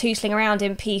be tootling around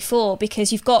in P4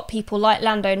 because you've got people like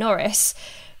Lando Norris.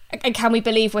 And can we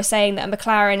believe we're saying that a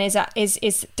McLaren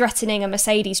is threatening a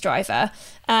Mercedes driver?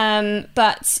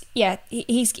 But yeah,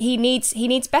 he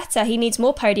needs better. He needs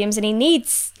more podiums, and he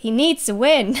needs a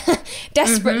win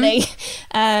desperately.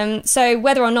 Mm-hmm. So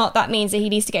whether or not that means that he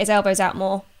needs to get his elbows out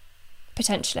more,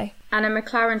 potentially. And a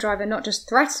McLaren driver not just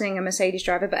threatening a Mercedes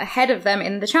driver, but ahead of them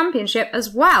in the championship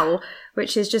as well,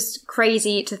 which is just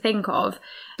crazy to think of.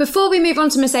 Before we move on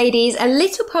to Mercedes, a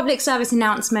little public service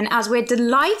announcement, as we're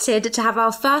delighted to have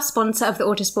our first sponsor of the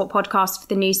Autosport podcast for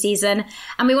the new season,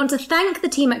 and we want to thank the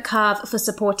team at Curve for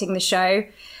supporting the show.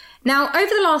 Now,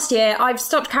 over the last year, I've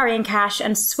stopped carrying cash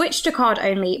and switched to card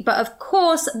only, but of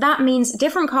course that means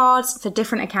different cards for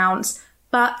different accounts,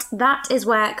 but that is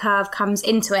where Curve comes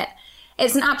into it.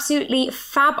 It's an absolutely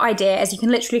fab idea, as you can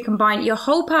literally combine your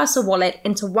whole personal wallet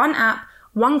into one app,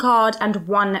 one card, and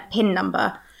one PIN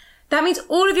number. That means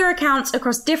all of your accounts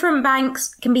across different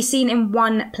banks can be seen in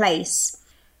one place.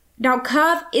 Now,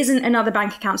 Curve isn't another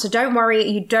bank account, so don't worry,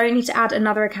 you don't need to add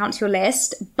another account to your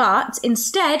list, but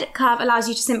instead, Curve allows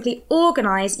you to simply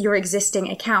organise your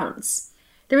existing accounts.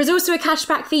 There is also a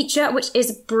cashback feature, which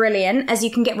is brilliant, as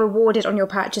you can get rewarded on your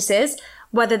purchases,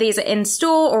 whether these are in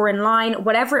store or in line,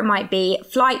 whatever it might be,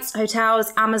 flights,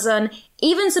 hotels, Amazon,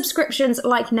 even subscriptions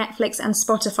like Netflix and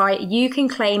Spotify, you can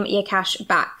claim your cash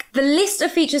back. The list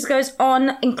of features goes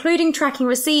on, including tracking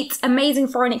receipts, amazing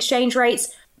foreign exchange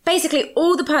rates, basically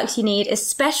all the perks you need,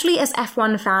 especially as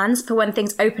F1 fans, for when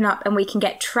things open up and we can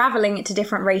get travelling to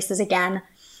different races again.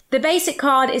 The basic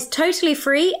card is totally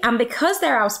free, and because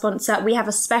they're our sponsor, we have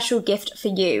a special gift for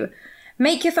you.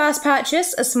 Make your first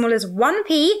purchase as small as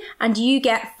 1p and you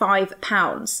get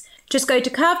 £5. Just go to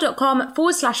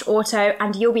curve.com/auto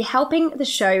and you'll be helping the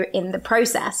show in the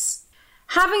process.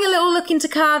 Having a little look into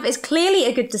Curve is clearly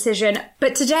a good decision,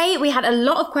 but today we had a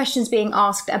lot of questions being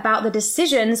asked about the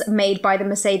decisions made by the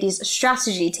Mercedes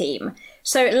strategy team.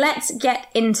 So let's get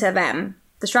into them.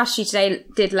 The strategy today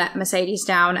did let Mercedes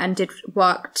down and did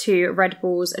work to Red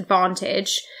Bull's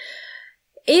advantage.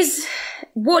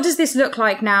 What does this look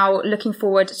like now looking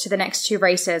forward to the next two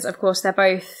races? Of course, they're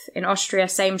both in Austria,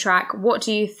 same track. What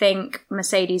do you think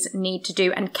Mercedes need to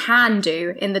do and can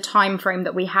do in the time frame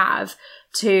that we have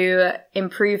to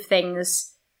improve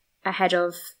things ahead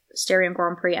of Styrian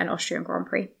Grand Prix and Austrian Grand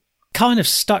Prix? Kind of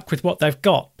stuck with what they've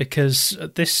got, because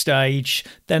at this stage,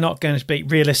 they're not going to be,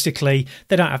 realistically,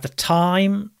 they don't have the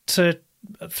time to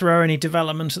throw any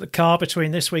development at the car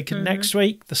between this week and next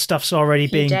week. The stuff's already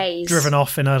being driven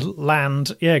off in a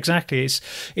land. Yeah, exactly.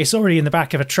 It's already in the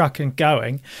back of a truck and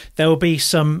going. There will be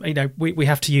some, we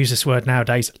have to use this word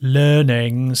nowadays,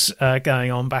 learnings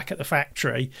going on back at the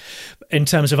factory in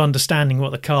terms of understanding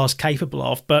what the car's capable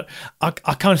of. But I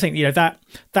kind of think,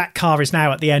 that car is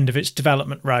now at the end of its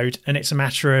development road, and it's a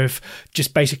matter of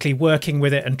just basically working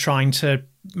with it and trying to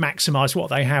maximise what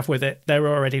they have with it. They're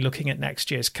already looking at next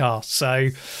year's car. So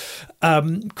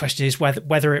question is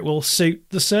whether it will suit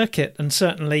the circuit. And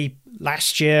certainly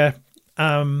last year,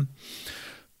 that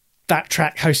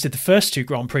track hosted the first two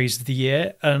Grand Prix of the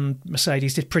year, and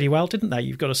Mercedes did pretty well, didn't they?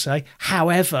 You've got to say.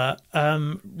 However,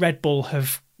 Red Bull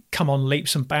have come on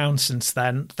leaps and bounds since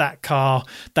then. That car,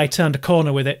 they turned a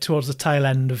corner with it towards the tail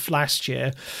end of last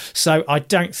year. So I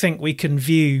don't think we can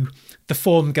view the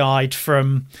form guide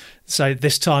from, say,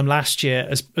 this time last year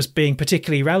as being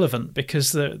particularly relevant,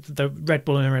 because the Red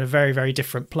Bull are in a very, very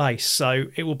different place. So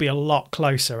it will be a lot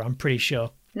closer, I'm pretty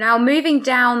sure. Now, moving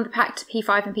down the pack to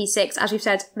P5 and P6, as we've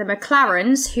said, the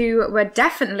McLarens, who were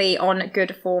definitely on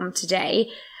good form today.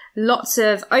 Lots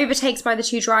of overtakes by the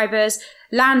two drivers.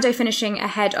 Lando finishing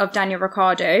ahead of Daniel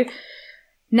Ricciardo.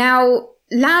 Now,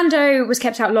 Lando was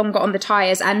kept out longer on the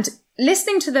tyres, and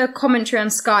listening to the commentary on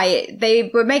Sky,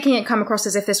 they were making it come across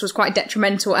as if this was quite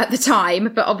detrimental at the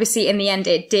time, but obviously in the end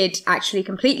it did actually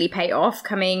completely pay off,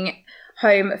 coming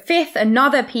home fifth,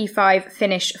 another P5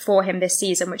 finish for him this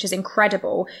season, which is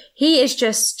incredible. He is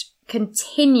just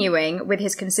continuing with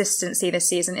his consistency this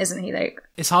season, isn't he, Luke?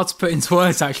 It's hard to put into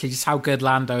words, actually, just how good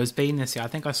Lando has been this year. I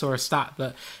think I saw a stat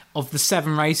that of the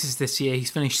 7 races this year,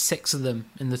 he's finished 6 of them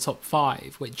in the top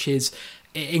 5, which is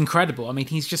incredible. I mean,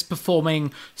 he's just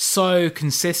performing so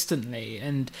consistently,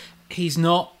 and he's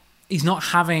not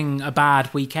having a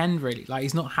bad weekend, really. Like,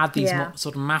 he's not had these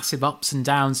sort of massive ups and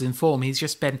downs in form. He's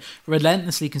just been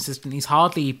relentlessly consistent. He's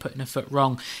hardly putting a foot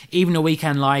wrong. Even a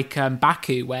weekend like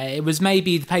Baku, where it was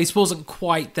maybe the pace wasn't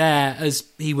quite there as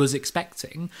he was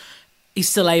expecting, he's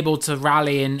still able to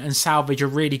rally and salvage a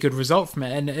really good result from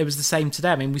it. And it was the same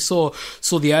today. I mean, we saw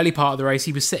the early part of the race,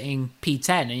 he was sitting P10,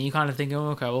 and you kind of think,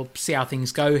 oh, okay, we'll see how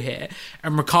things go here.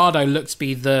 And Ricciardo looked to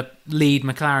be the lead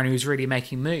McLaren who was really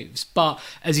making moves. But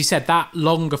as you said, that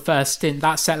longer first stint,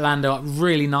 that set Lando up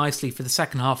really nicely for the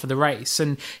second half of the race.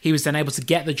 And he was then able to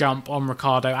get the jump on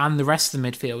Ricciardo and the rest of the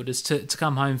midfielders to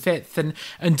come home fifth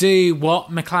and do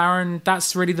what McLaren,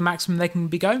 that's really the maximum they can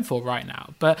be going for right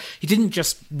now. But he didn't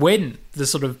just win the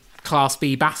sort of Class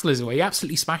B battlers away. He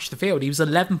absolutely smashed the field. He was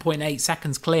 11.8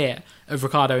 seconds clear of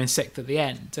Ricciardo in 6th at the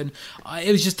end. And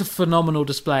it was just a phenomenal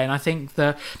display. And I think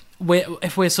that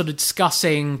if we're sort of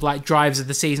discussing like drives of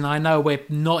the season, I know we're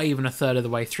not even a third of the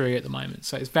way through at the moment.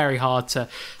 So it's very hard to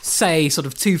say sort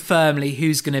of too firmly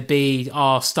who's going to be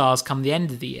our stars come the end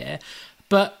of the year.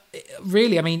 But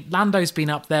really, I mean, Lando's been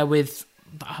up there with,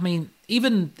 I mean,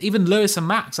 even Lewis and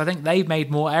Max, I think they've made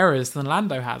more errors than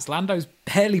Lando has. Lando's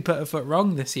barely put a foot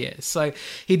wrong this year. So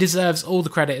he deserves all the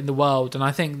credit in the world. And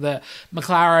I think that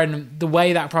McLaren, the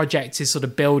way that project is sort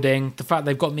of building, the fact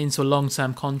they've got him into a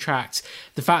long-term contract,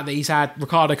 the fact that he's had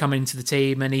Ricciardo come into the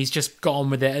team and he's just got on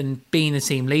with it and being the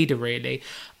team leader, really,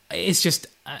 it's just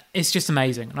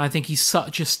amazing. And I think he's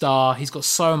such a star. He's got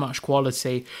so much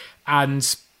quality.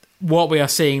 And what we are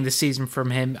seeing this season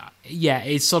from him,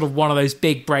 it's sort of one of those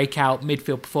big breakout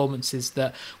midfield performances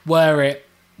that were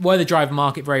the driver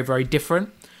market very, very different,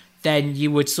 then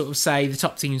you would sort of say the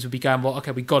top teams would be going, well,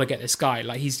 okay, we've got to get this guy.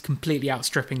 Like, he's completely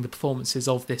outstripping the performances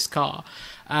of this car.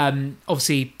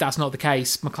 Obviously, that's not the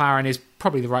case. McLaren is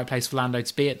probably the right place for Lando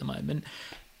to be at the moment.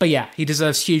 But yeah, he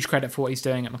deserves huge credit for what he's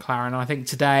doing at McLaren. And I think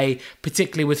today,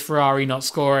 particularly with Ferrari not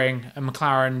scoring and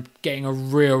McLaren getting a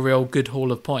real good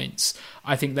haul of points,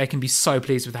 I think they can be so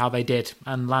pleased with how they did.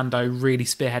 And Lando really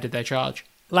spearheaded their charge.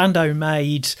 Lando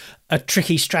made a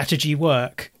tricky strategy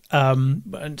work.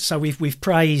 And so we've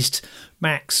praised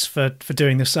Max for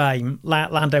doing the same.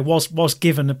 Lando was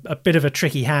given a bit of a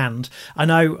tricky hand. I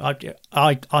know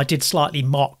I did slightly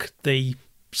mock the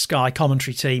Sky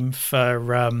commentary team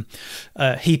for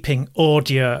heaping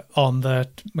ordure on the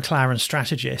McLaren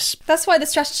strategists. That's why the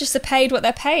strategists are paid what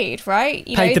they're paid, right?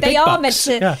 You paid know, they are bucks.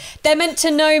 They're meant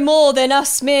to know more than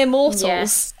us mere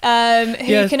mortals who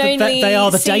can only they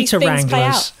are the see data things play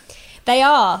wranglers. out. They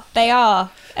are.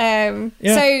 So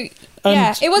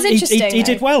it was interesting. He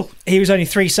did well. He was only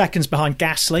 3 seconds behind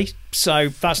Gasly, so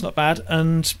that's not bad.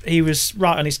 And he was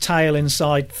right on his tail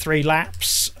inside 3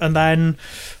 laps, and then,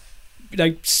 you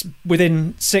know,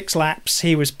 within 6 laps,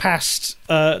 he was past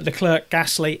Leclerc,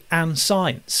 Gasly, and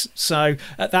Sainz. So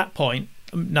at that point,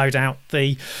 no doubt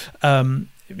the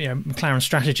McLaren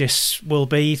strategists will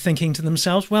be thinking to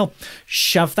themselves, "Well,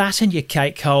 shove that in your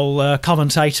cake hole,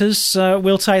 commentators.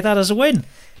 We'll take that as a win."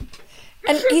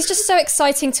 And he's just so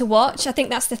exciting to watch. I think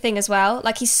that's the thing as well.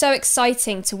 Like, he's so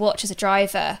exciting to watch as a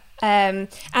driver. And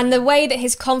the way that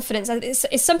his confidence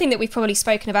is something that we've probably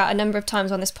spoken about a number of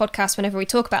times on this podcast whenever we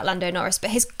talk about Lando Norris, but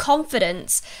his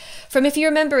confidence from, if you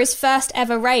remember his first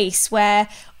ever race where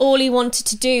all he wanted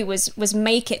to do was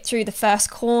make it through the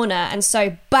first corner and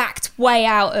so backed way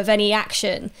out of any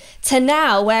action, to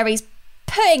now where he's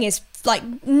putting his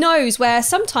nose where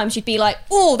sometimes you'd be like,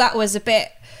 oh, that was a bit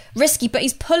risky, but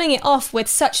he's pulling it off with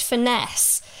such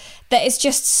finesse that it's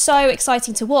just so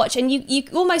exciting to watch. And you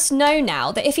almost know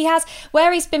now that if he has,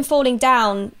 where he's been falling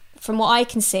down, from what I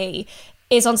can see,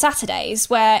 is on Saturdays,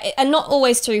 and not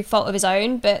always through fault of his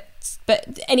own, but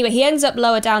anyway, he ends up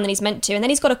lower down than he's meant to, and then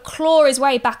he's got to claw his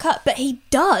way back up, but he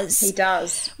does.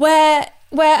 Where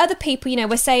other people,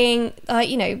 we're saying,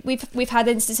 we've had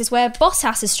instances where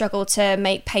Bottas has struggled to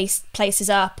make places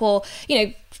up, or,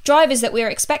 drivers that we're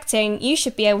expecting, you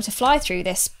should be able to fly through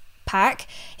this pack.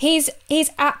 He's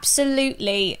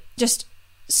absolutely just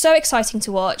so exciting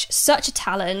to watch, such a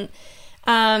talent,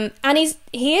 and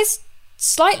he is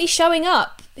slightly showing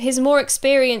up his more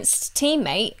experienced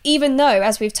teammate, even though,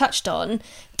 as we've touched on,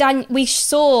 we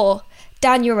saw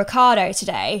Daniel Ricciardo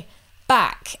today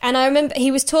back, and I remember he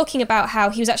was talking about how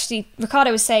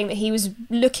Ricciardo was saying that he was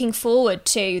looking forward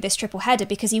to this triple header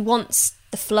because he wants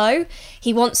the flow.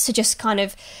 He wants to just kind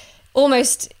of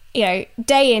almost,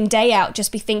 day in, day out,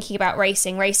 just be thinking about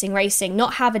racing,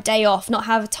 not have a day off, not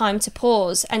have time to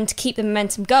pause and to keep the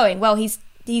momentum going. Well, he's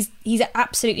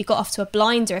absolutely got off to a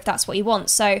blinder if that's what he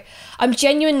wants. So I'm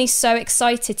genuinely so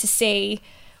excited to see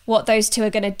what those two are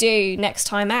going to do next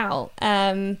time out.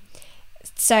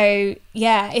 So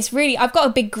yeah, it's really, I've got a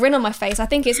big grin on my face. I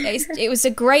think it was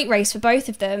a great race for both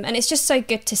of them, and it's just so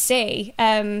good to see,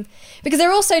 because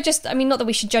they're also just, not that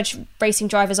we should judge racing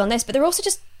drivers on this, but they're also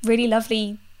just really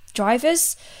lovely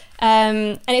drivers,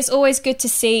 and it's always good to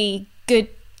see good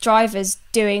drivers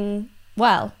doing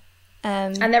well.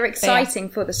 And they're exciting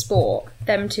for the sport,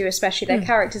 them two especially. Their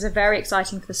characters are very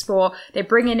exciting for the sport. They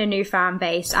bring in a new fan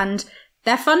base, and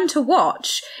they're fun to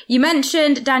watch. You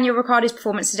mentioned Daniel Ricciardo's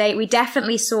performance today. We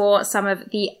definitely saw some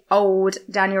of the old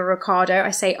Daniel Ricciardo.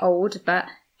 I say old, but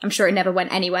I'm sure it never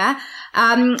went anywhere.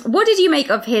 What did you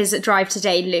make of his drive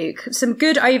today, Luke? Some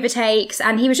good overtakes,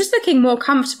 and he was just looking more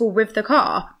comfortable with the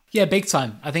car. Yeah, big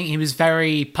time. I think he was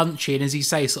very punchy, and as you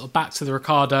say, sort of back to the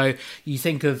Ricciardo, you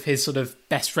think of his sort of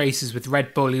best races with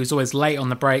Red Bull. He was always late on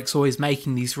the brakes, always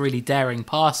making these really daring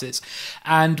passes.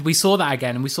 And we saw that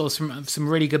again, and we saw some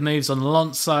really good moves on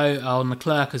Alonso, on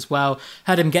Leclerc as well.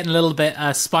 Heard him getting a little bit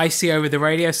spicy over the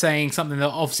radio, saying something that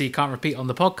obviously you can't repeat on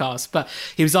the podcast, but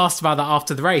he was asked about that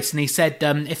after the race, and he said,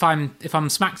 if I'm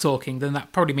smack talking, then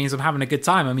that probably means I'm having a good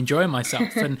time, I'm enjoying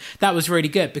myself. And that was really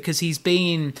good, because he's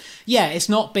been, it's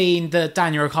not been the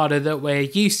Daniel Ricciardo that we're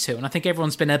used to, and I think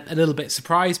everyone's been a little bit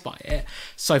surprised by it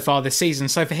so far this season.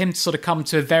 So for him to sort of come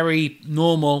to a very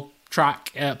normal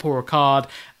track at Paul Ricard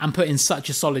and put in such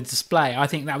a solid display, I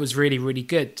think that was really, really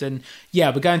good. And yeah,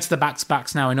 we're going to the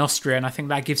back-to-backs now in Austria, and I think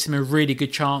that gives him a really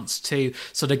good chance to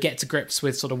sort of get to grips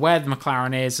with sort of where the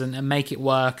McLaren is and make it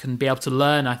work and be able to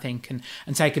learn, I think, and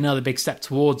take another big step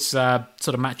towards sort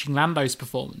of matching Lando's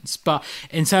performance. But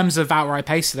in terms of outright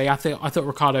pace today, I thought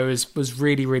Ricciardo was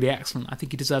really, really excellent. I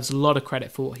think he deserves a lot of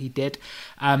credit for what he did.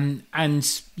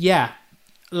 And yeah,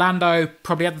 Lando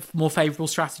probably had the more favourable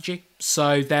strategy,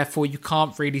 so therefore you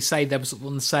can't really say they were sort of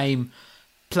on the same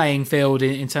playing field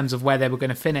in terms of where they were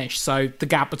going to finish. So the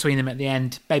gap between them at the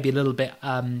end maybe a little bit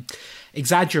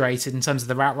exaggerated in terms of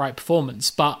their outright performance,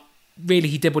 but really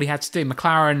he did what he had to do.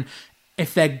 McLaren,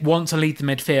 if they want to lead the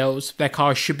midfield, their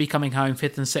cars should be coming home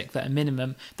 5th and 6th at a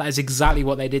minimum. That is exactly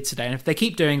what they did today, and if they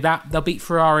keep doing that, they'll beat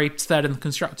Ferrari 3rd in the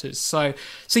Constructors. So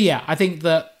yeah, I think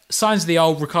that signs of the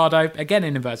old Ricciardo, again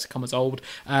in inverted commas old,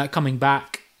 coming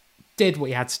back, did what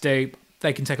he had to do.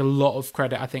 They can take a lot of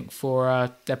credit, I think,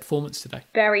 for their performance today.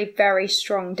 Very, very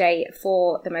strong day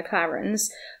for the McLarens.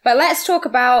 But let's talk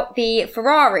about the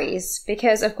Ferraris,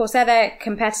 because of course they're their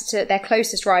competitor, their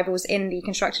closest rivals in the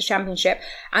Constructors' Championship.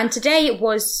 And today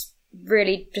was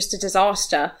really just a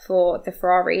disaster for the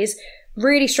Ferraris.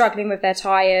 Really struggling with their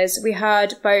tyres. We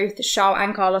heard both Charles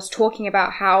and Carlos talking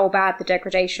about how bad the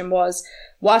degradation was,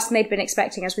 worse than they'd been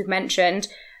expecting, as we've mentioned.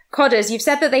 Codders, you've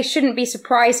said that they shouldn't be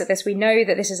surprised at this. We know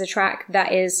that this is a track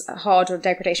that is hard on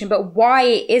degradation, but why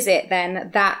is it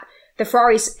then that the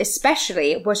Ferraris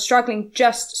especially were struggling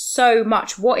just so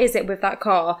much? What is it with that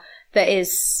car that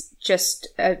is just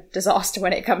a disaster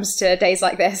when it comes to days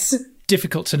like this?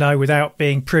 Difficult to know without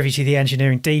being privy to the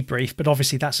engineering debrief, but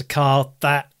obviously that's a car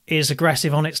that is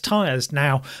aggressive on its tyres.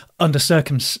 Now, under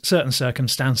certain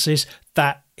circumstances,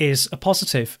 that is a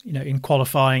positive. In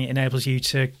qualifying, it enables you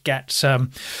to get the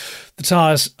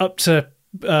tyres up to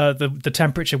the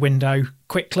temperature window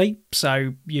quickly,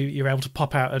 so you're able to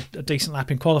pop out a decent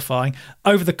lap in qualifying.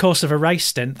 Over the course of a race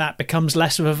stint, that becomes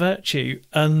less of a virtue,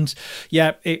 and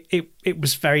yeah, it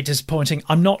was very disappointing.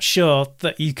 I'm not sure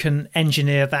that you can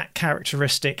engineer that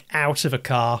characteristic out of a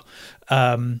car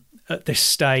at this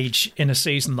stage in a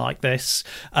season like this.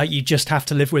 You just have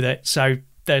to live with it. So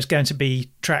there's going to be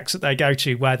tracks that they go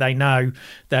to where they know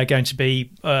they're going to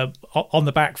be on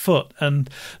the back foot. And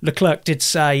Leclerc did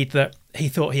say that he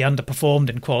thought he underperformed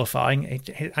in qualifying.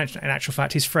 In actual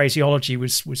fact, his phraseology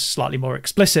was slightly more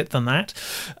explicit than that.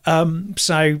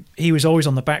 So he was always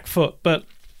on the back foot. But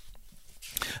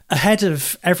ahead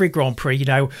of every Grand Prix,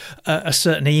 a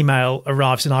certain email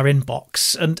arrives in our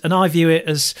inbox, and I view it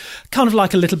as kind of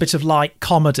like a little bit of light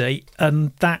comedy,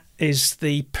 and that is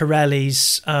the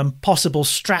Pirelli's possible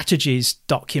strategies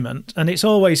document. And it's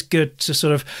always good to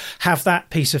sort of have that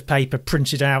piece of paper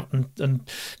printed out and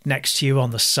next to you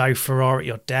on the sofa or at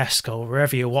your desk or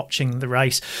wherever you're watching the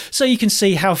race, so you can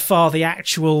see how far the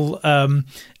actual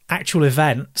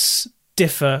events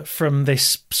differ from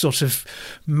this sort of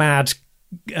mad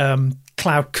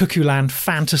cloud cuckoo land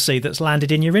fantasy that's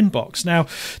landed in your inbox. Now,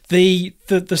 the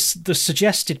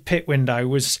suggested pit window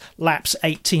was laps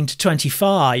 18 to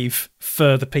 25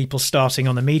 for the people starting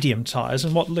on the medium tyres,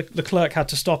 and what Leclerc had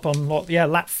to stop on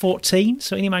lap 14,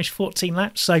 so he managed 14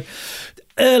 laps, so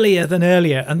earlier,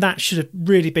 and that should have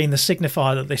really been the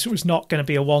signifier that this was not going to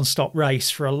be a one-stop race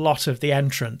for a lot of the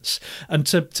entrants. And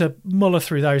to muller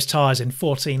through those tyres in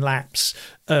 14 laps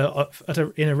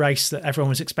in a race that everyone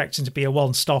was expecting to be a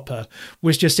one-stopper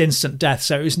was just instant death.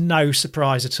 So it was no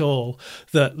surprise at all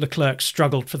that Leclerc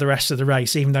struggled for the rest of the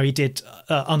race, even though he did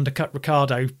undercut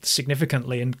Ricciardo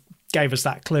significantly and gave us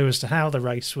that clue as to how the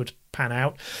race would pan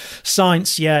out.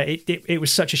 Sainz, it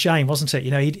was such a shame, wasn't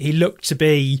it? He looked to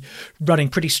be running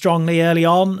pretty strongly early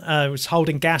on, was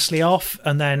holding Gasly off,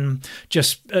 and then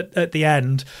just at the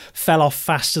end fell off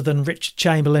faster than Richard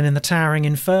Chamberlain in the towering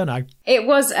inferno. It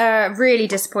was a really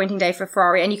disappointing day for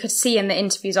Ferrari, and you could see in the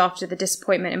interviews after the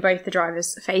disappointment in both the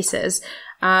drivers' faces.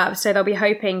 So they'll be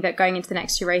hoping that going into the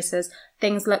next two races,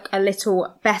 things look a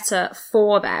little better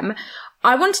for them.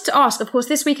 I wanted to ask, of course,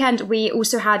 this weekend we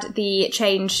also had the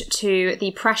change to the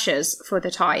pressures for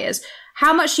the tyres.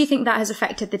 How much do you think that has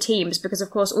affected the teams? Because, of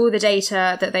course, all the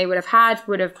data that they would have had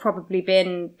would have probably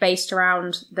been based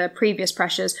around the previous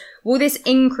pressures. Will this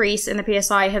increase in the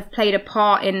PSI have played a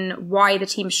part in why the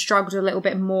team struggled a little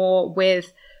bit more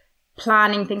with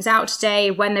planning things out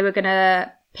today, when they were going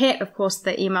to pit? Of course,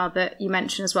 the email that you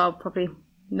mentioned as well, probably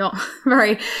not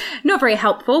very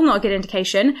helpful, not a good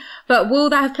indication. But will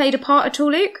that have played a part at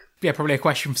all, Luke? Yeah, probably a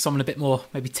question for someone a bit more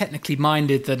maybe technically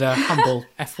minded than a humble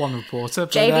F1 reporter.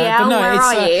 But, JBL, where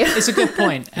are you? It's a good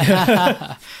point.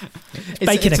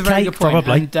 Baking a cake,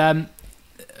 probably. And,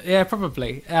 yeah,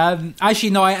 probably.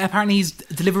 Actually, no, apparently he's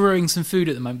delivering some food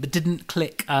at the moment, but didn't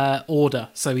click order.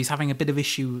 So he's having a bit of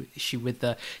issue with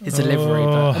his delivery.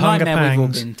 But a nightmare we've all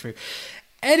been through.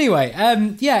 Anyway,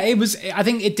 it was, I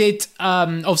think it did,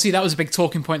 obviously that was a big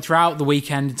talking point throughout the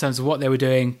weekend in terms of what they were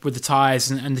doing with the tyres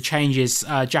and the changes,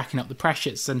 jacking up the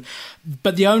pressures.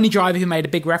 But the only driver who made a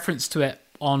big reference to it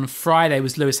on Friday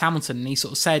was Lewis Hamilton, and he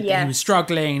sort of said he was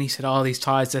struggling, and he said, these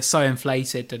tyres, they're so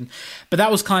inflated, but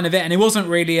that was kind of it, and it wasn't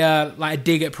really a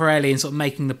dig at Pirelli and sort of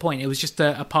making the point. It was just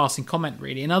a passing comment,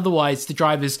 really. And otherwise, the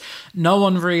drivers, no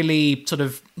one really sort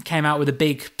of came out with a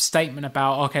big statement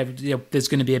about, there's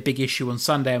going to be a big issue on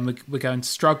Sunday and we're going to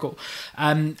struggle.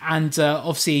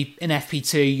 Obviously in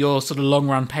FP2, your sort of long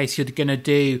run pace, you're going to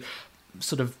do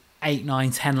sort of 8, 9,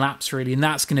 10 laps really, and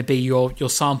that's going to be your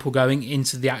sample going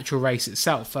into the actual race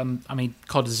itself.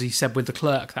 Cod, as he said with the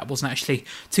Leclerc, that wasn't actually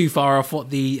too far off what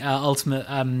the ultimate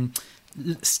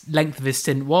length of his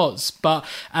stint was, but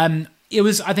it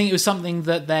was. I think it was something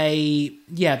that they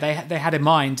had in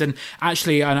mind. And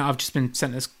actually, I've just been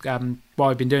sent this while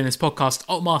we've been doing this podcast.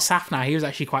 Otmar Safnauer, he was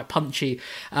actually quite punchy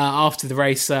after the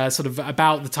race, sort of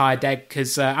about the tyre deck,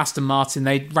 because Aston Martin,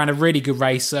 they ran a really good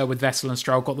race with Vettel and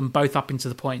Stroll, got them both up into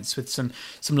the points with some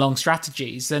long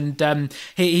strategies, and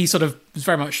he sort of was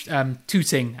very much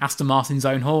tooting Aston Martin's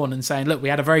own horn and saying, look, we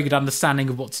had a very good understanding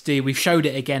of what to do. We've showed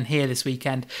it again here this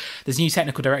weekend. There's new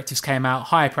technical directives came out,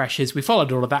 higher pressures. We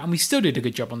followed all of that, and we still did a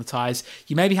good job on the tyres.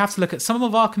 You maybe have to look at some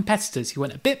of our competitors who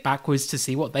went a bit backwards to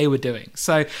see what they were doing.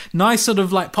 So nice sort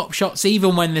of like pop shots,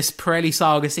 even when this Pirelli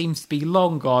saga seems to be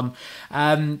long gone.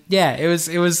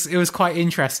 It was quite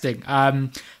interesting.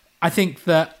 I think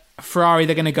that Ferrari,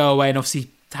 they're going to go away and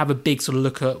obviously have a big sort of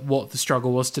look at what the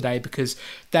struggle was today, because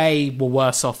they were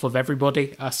worse off of everybody.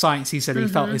 Sainz, he said he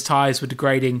felt his tyres were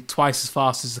degrading twice as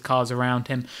fast as the cars around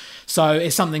him. So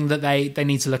it's something that they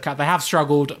need to look at. They have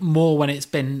struggled more when it's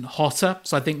been hotter.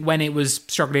 So I think when it was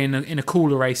struggling in a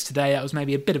cooler race today, that was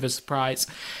maybe a bit of a surprise.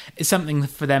 It's something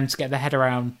for them to get their head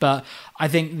around. But I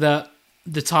think that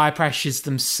the tyre pressures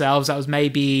themselves, that was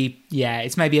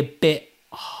it's maybe a bit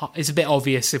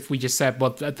obvious if we just said, well,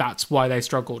 that's why they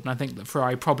struggled. And I think that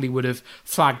Ferrari probably would have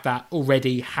flagged that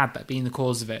already had that been the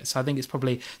cause of it. So I think it's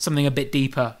probably something a bit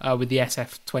deeper with the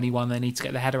SF21 they need to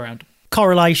get their head around.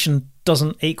 correlation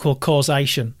doesn't equal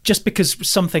causation. Just because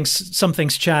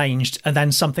something's changed and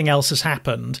then something else has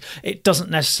happened, it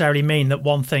doesn't necessarily mean that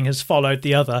one thing has followed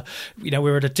the other.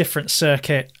 We're at a different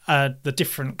circuit. The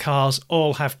different cars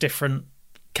all have different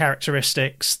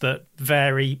characteristics that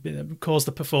vary, cause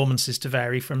the performances to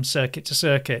vary from circuit to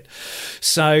circuit.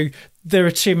 So there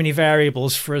are too many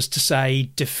variables for us to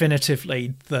say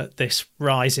definitively that this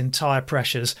rise in tyre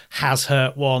pressures has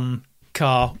hurt one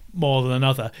car more than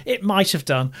another. It might have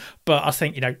done, but I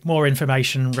think more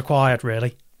information required,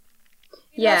 really.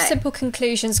 Yeah, simple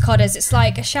conclusions, Codders. It's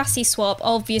like a chassis swap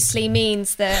obviously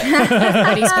means that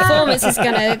everybody's performance is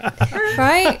gonna,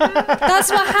 right? That's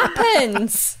what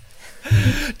happens.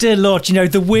 Dear Lord,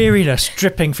 the weariness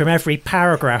dripping from every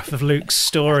paragraph of Luke's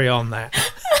story on that.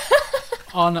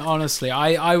 Honestly,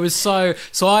 I was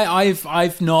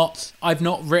I've not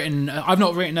written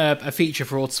a feature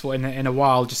for Autosport in a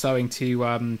while, just owing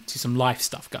to some life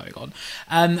stuff going on,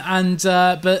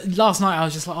 but last night I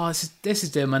was just like, oh, this is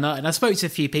doing my nut, and I spoke to a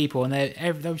few people, and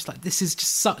they were just like, this is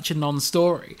just such a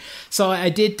non-story. So I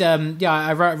did,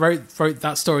 I wrote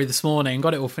that story this morning,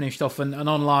 got it all finished off and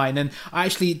online, and I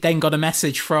actually then got a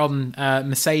message from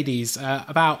Mercedes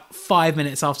about 5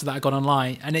 minutes after that I got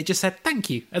online, and it just said thank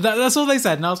you. That's all they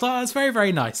said, and I was like, oh, that's very,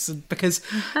 very nice, because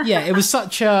it was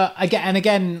such a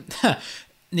again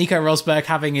Nico Rosberg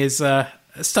having his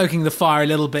stoking the fire a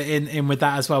little bit in with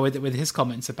that as well, with his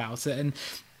comments about it, and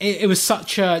it was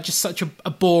such a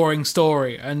boring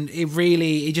story, and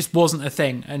it just wasn't a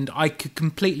thing, and I could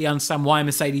completely understand why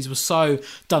Mercedes was so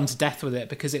done to death with it,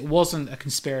 because it wasn't a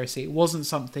conspiracy, it wasn't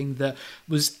something that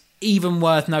was even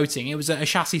worth noting. It was a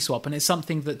chassis swap, and it's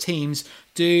something that teams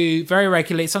do very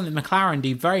regularly. It's something McLaren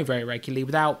do very, very regularly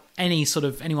without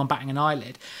anyone batting an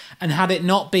eyelid. And had it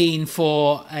not been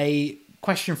for a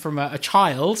question from a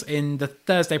child in the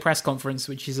Thursday press conference,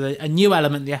 which is a new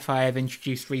element the FIA have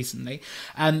introduced recently,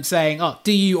 saying, oh,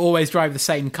 do you always drive the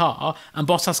same car? And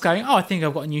Bottas going, oh, I think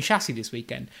I've got a new chassis this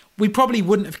weekend. We probably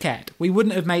wouldn't have cared. We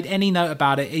wouldn't have made any note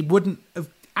about it. It wouldn't have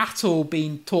at all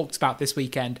been talked about this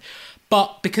weekend.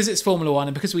 But because it's Formula One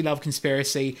and because we love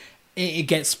conspiracy, it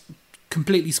gets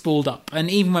completely spooled up.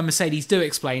 And even when Mercedes do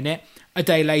explain it, a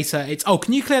day later, it's, oh,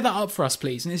 can you clear that up for us,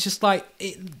 please? And it's just like,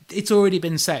 it's already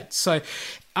been said. So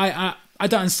I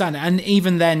don't understand it. And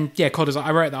even then, Codders,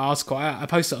 I wrote that article, I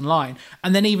posted it online.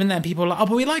 And then even then, people are like, oh,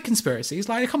 but we like conspiracies.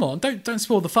 Like, come on, don't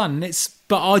spoil the fun.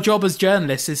 But our job as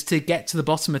journalists is to get to the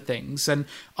bottom of things and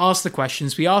ask the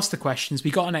questions. We asked the questions.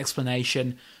 We got an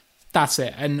explanation. That's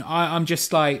it. And I'm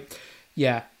just like...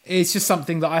 yeah, it's just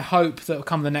something that I hope that will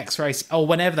come the next race, or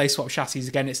whenever they swap chassis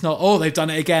again, it's not, oh, they've done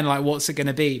it again, like, what's it going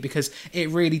to be? Because it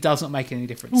really does not make any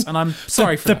difference. And I'm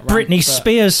sorry for that. The Britney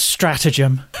Spears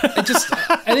stratagem.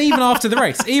 And even after the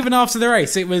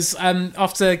race, it was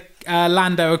after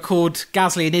Lando had called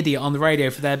Gasly an idiot on the radio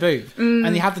for their booth.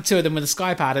 And you had the two of them with a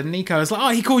Skypad, and Nico was like, oh,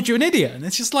 he called you an idiot. And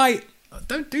it's just like,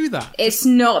 don't do that. It's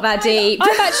not that deep.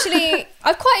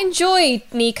 I've quite enjoyed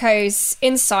Nico's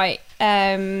insight.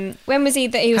 When was he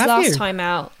that he was last time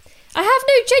out? I have,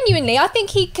 no, genuinely. I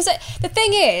think because the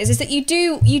thing is that you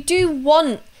do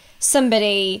want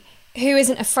somebody who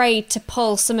isn't afraid to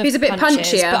pull some of the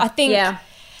punches. Who's a bit punchier.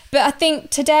 But I think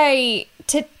today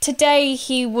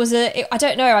he was I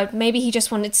don't know, maybe he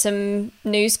just wanted some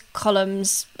news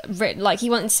columns written, like he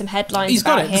wanted some headlines. He's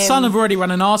got about it. The Sun have already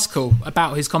run an article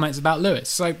about his comments about Lewis,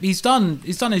 so he's done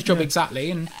his job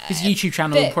exactly, and his YouTube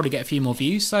channel will probably get a few more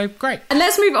views, so great. And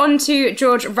let's move on to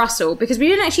George Russell, because we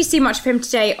didn't actually see much of him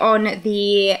today on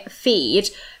the feed,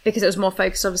 because it was more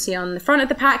focused obviously on the front of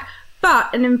the pack.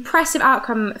 But an impressive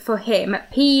outcome for him.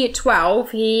 P12,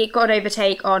 he got an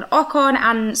overtake on Ocon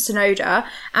and Tsunoda.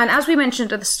 And as we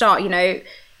mentioned at the start,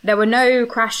 there were no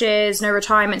crashes, no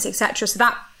retirements, etc. So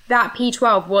that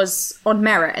P12 was on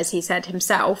merit, as he said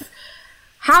himself.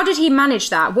 How did he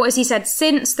manage that? What has he said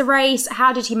since the race?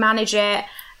 How did he manage it?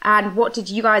 And what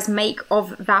did you guys make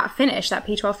of that finish, that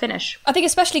P12 finish? I think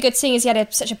especially good seeing as he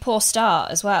had such a poor start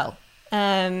as well.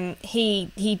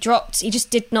 He just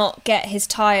did not get his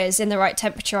tyres in the right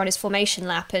temperature on his formation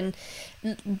lap and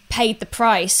paid the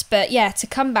price. But yeah, to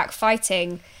come back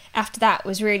fighting after that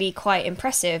was really quite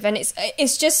impressive. And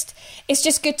it's just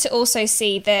good to also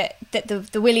see that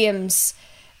the Williams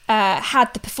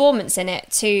had the performance in it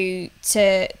to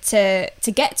get to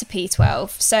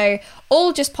P12. So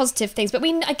all just positive things. But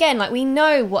we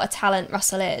know what a talent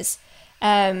Russell is.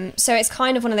 So it's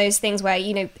kind of one of those things where,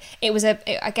 it was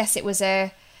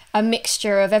a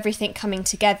mixture of everything coming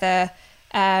together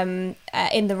in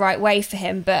the right way for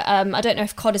him. But I don't know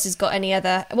if Codders has got any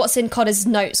other. What's in Codders'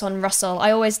 notes on Russell?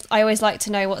 I always like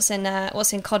to know what's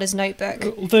in Codders' notebook.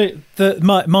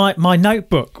 My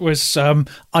notebook was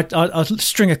I'd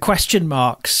string of question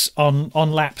marks on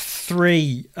lap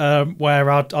 3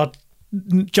 where I'd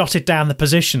jotted down the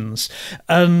positions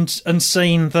and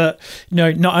seen that, you know,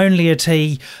 not only had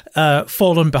he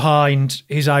fallen behind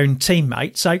his own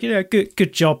teammate, so, you know,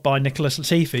 good job by Nicholas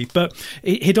Latifi, but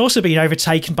he'd also been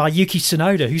overtaken by Yuki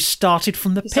Tsunoda, who started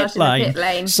from the pit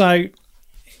lane. So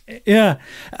yeah,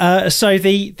 so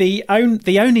the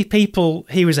only people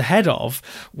he was ahead of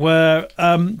were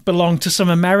belonged to some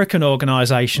American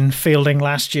organisation fielding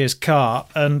last year's car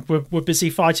and were busy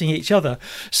fighting each other.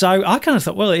 So I kind of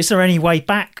thought, well, is there any way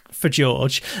back for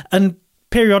George? And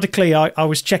periodically I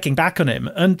was checking back on him,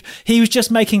 and he was just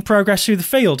making progress through the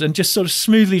field and just sort of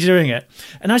smoothly doing it.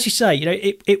 And as you say, you know,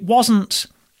 it wasn't.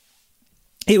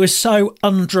 It was so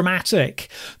undramatic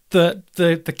that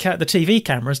the TV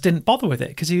cameras didn't bother with it,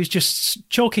 because he was just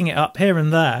chalking it up here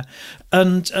and there,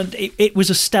 and it was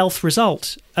a stealth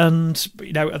result. And,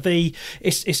 you know,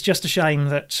 it's just a shame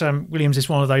that Williams is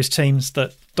one of those teams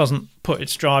that doesn't put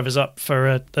its drivers up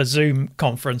for a Zoom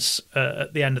conference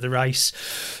at the end of the race,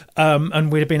 and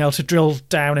we'd have been able to drill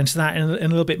down into that in a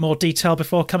little bit more detail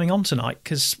before coming on tonight,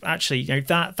 because actually, you know,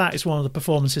 that is one of the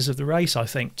performances of the race, I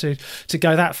think, to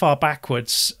go that far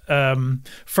backwards from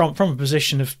a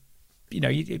position of, you know,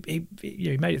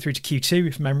 he made it through to Q2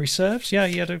 if memory serves. Yeah,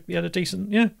 he had a decent,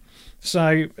 yeah.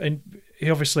 So, and he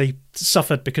obviously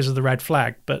suffered because of the red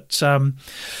flag, but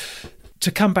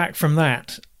to come back from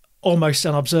that almost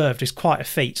unobserved is quite a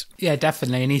feat. Yeah,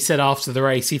 definitely. And he said after the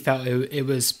race he felt it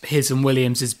was his and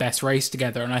Williams' best race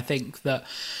together. And I think that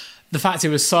the fact it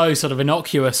was so sort of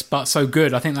innocuous but so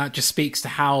good, I think that just speaks to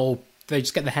how they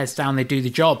just get their heads down, they do the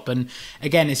job. And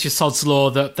again, it's just sod's law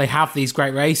that they have these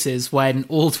great races when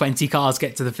all 20 cars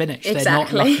get to the finish. Exactly. They're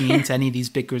not locking into any of these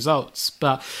big results.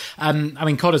 But I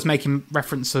mean, Codder's making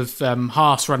reference of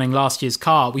Haas running last year's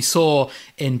car. We saw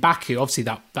in Baku, obviously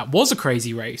that was a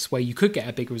crazy race where you could get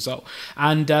a big result.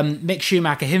 And Mick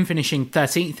Schumacher, him finishing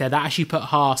 13th there, that actually put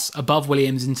Haas above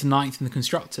Williams into 9th in the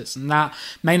constructors. And that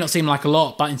may not seem like a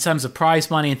lot, but in terms of prize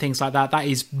money and things like that, that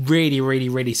is really, really,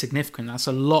 really significant. That's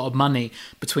a lot of money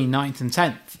between 9th and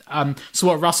 10th. So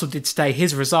what Russell did today,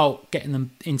 his result, getting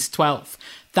them into 12th,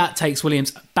 that takes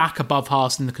Williams back above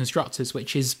Haas in the constructors,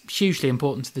 which is hugely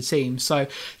important to the team. So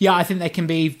yeah, I think they can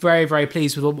be very, very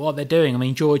pleased with what they're doing. I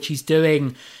mean, George, he's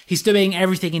doing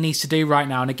everything he needs to do right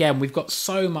now. And again, we've got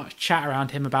so much chat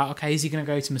around him about, okay, is he going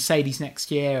to go to Mercedes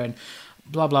next year and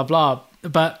blah, blah, blah.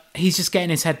 But he's just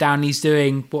getting his head down. He's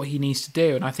doing what he needs to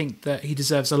do. And I think that he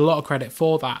deserves a lot of credit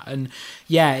for that. And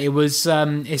yeah,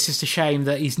 it's just a shame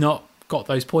that he's not got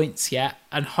those points yet.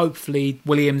 And hopefully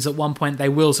Williams at one point, they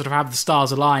will sort of have the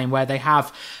stars align where they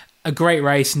have a great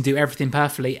race and do everything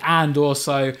perfectly. And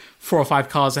also 4 or 5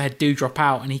 cars ahead do drop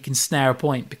out and he can snare a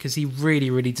point, because he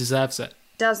really, really deserves it.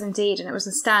 Does indeed. And it was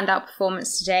a standout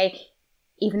performance today.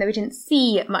 Even though we didn't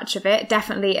see much of it,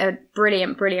 definitely a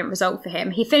brilliant, brilliant result for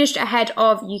him. He finished ahead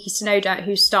of Yuki Tsunoda,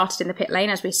 who started in the pit lane,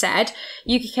 as we said.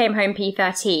 Yuki came home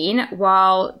P13,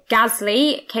 while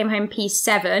Gasly came home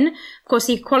P7. Of course,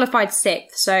 he qualified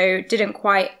 6th, so didn't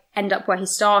quite end up where he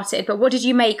started. But what did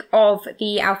you make of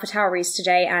the AlphaTauris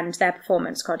today and their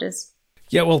performance, Codders?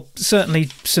 Yeah, well, certainly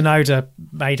Tsunoda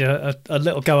made a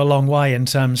little go a long way in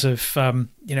terms of,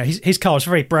 his car was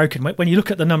very broken. When you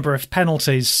look at the number of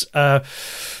penalties that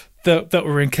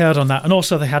were incurred on that, and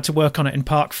also they had to work on it in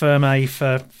Parc Fermé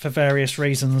for various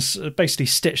reasons, basically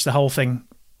stitch the whole thing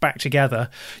back together.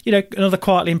 You know, another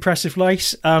quietly impressive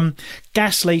race.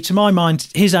 Gasly, to my mind,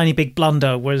 his only big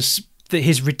blunder was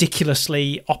his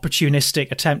ridiculously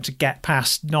opportunistic attempt to get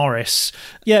past Norris.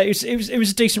 Yeah, it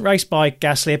was a decent race by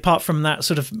Gasly, apart from that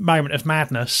sort of moment of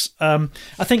madness. I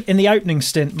think in the opening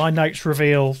stint, my notes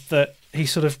reveal that he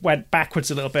sort of went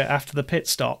backwards a little bit after the pit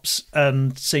stops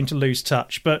and seemed to lose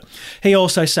touch. But he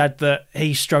also said that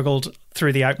he struggled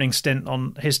through the opening stint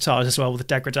on his tyres as well with the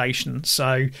degradation.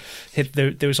 So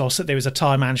there was a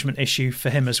tyre management issue for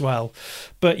him as well.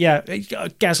 But yeah,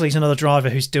 Gasly's another driver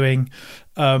who's doing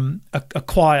a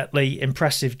quietly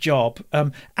impressive job,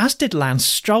 as did Lance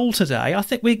Stroll today. I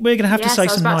think we're going to have to say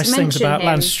some nice things about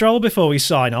Lance Stroll before we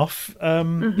sign off.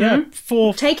 Yeah,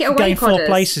 Take it away, gained 4 Codders.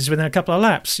 places within a couple of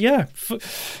laps. Yeah,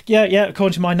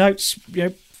 according to my notes,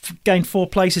 gained 4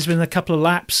 places within a couple of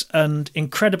laps and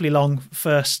incredibly long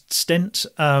first stint.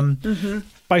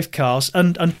 Both cars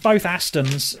and both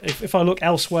Astons. If I look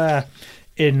elsewhere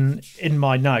in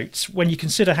my notes, when you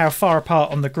consider how far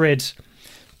apart on the grid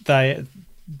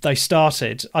they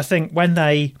started, I think when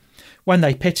they when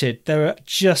they pitted, they were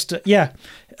just,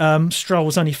 Stroll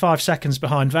was only 5 seconds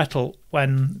behind Vettel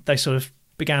when they sort of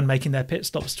began making their pit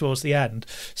stops towards the end.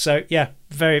 So, yeah,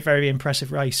 very, very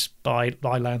impressive race by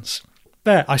Lance.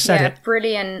 There, I said it.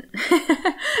 Brilliant.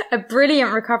 A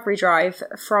brilliant recovery drive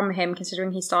from him,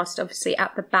 considering he started obviously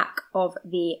at the back of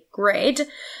the grid.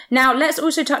 Now, let's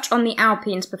also touch on the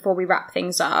Alpines before we wrap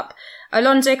things up.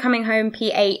 Alonso coming home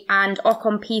P8 and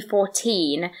Ocon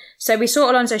P14. So we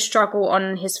saw Alonso struggle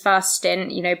on his first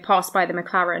stint, passed by the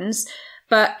McLarens,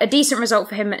 but a decent result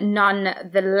for him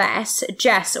nonetheless.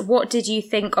 Jess, what did you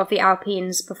think of the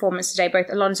Alpines' performance today, both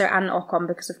Alonso and Ocon?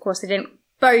 Because of course they didn't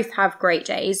both have great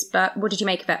days, but what did you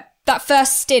make of it? That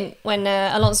first stint when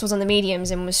Alonso was on the mediums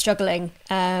and was struggling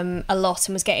a lot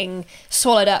and was getting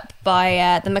swallowed up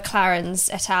by the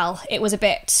McLarens et al. It was a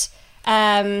bit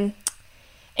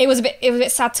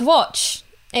sad to watch.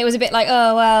 It was a bit like,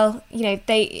 oh well,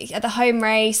 they at the home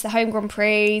race, the home Grand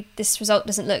Prix, this result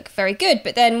doesn't look very good.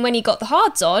 But then when he got the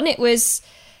hards on, it was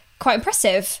quite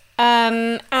impressive.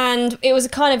 And it was a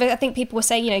kind of, I think people were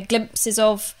saying, glimpses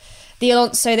of the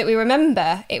Alonso that we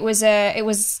remember. It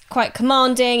was quite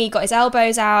commanding. He got his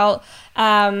elbows out.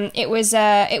 It was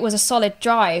a solid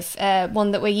drive,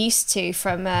 one that we're used to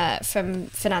from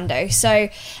Fernando. So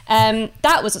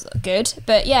that was good.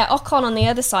 But yeah, Ocon on the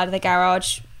other side of the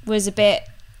garage was a bit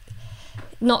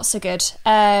not so good.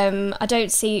 I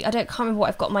can't remember what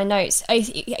I've got in my notes.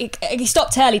 He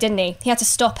stopped early, didn't he? He had to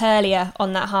stop earlier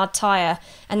on that hard tyre,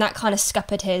 and that kind of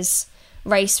scuppered his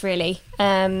race really,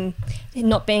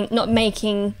 not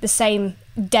making the same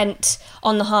dent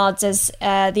on the hards as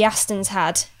the Astons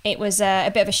had. It was a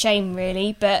bit of a shame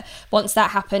really, but once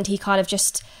that happened he kind of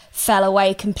just fell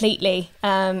away completely.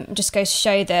 Just goes to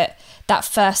show that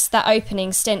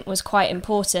opening stint was quite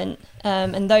important,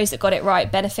 and those that got it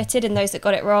right benefited and those that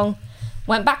got it wrong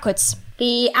went backwards.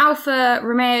 The Alfa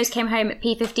Romeos came home at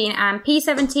P15 and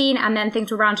P17, and then things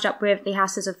were rounded up with the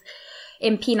Haas's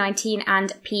in P19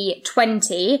 and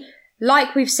P20.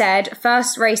 Like we've said,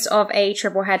 first race of a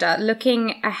triple header.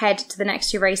 Looking ahead to the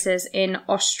next two races in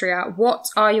Austria, what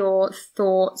are your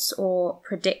thoughts or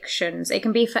predictions? It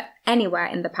can be for anywhere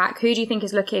in the pack. Who do you think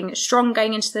is looking strong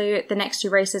going into the next two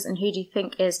races, and who do you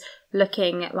think is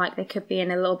looking like they could be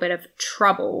in a little bit of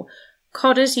trouble?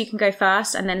 Codders, you can go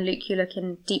first, and then Luke, you look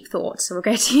in deep thought, so we'll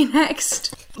go to you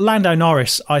next. Lando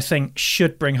Norris, I think,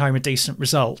 should bring home a decent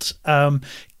result,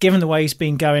 given the way he's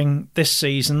been going this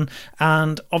season,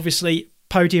 and obviously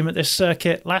podium at this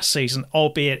circuit last season,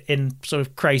 albeit in sort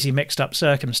of crazy mixed up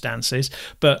circumstances,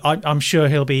 but I'm sure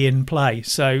he'll be in play.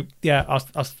 So yeah,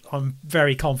 I'm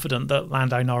very confident that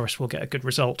Lando Norris will get a good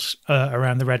result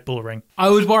around the Red Bull ring. I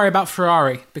would worry about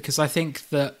Ferrari, because I think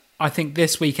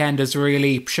this weekend has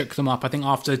really shook them up. I think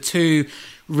after 2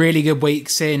 really good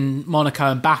weeks in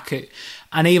Monaco and Baku,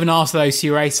 and even after those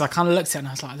 2 races, I kind of looked at it and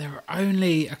I was like, they were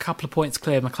only a couple of points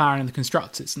clear of McLaren and the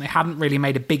constructors, and they hadn't really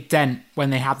made a big dent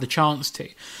when they had the chance to.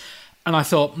 And I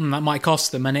thought, that might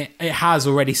cost them, and it has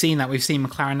already seen that. We've seen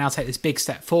McLaren now take this big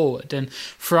step forward. And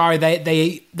Ferrari,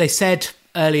 they said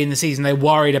early in the season they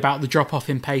worried about the drop-off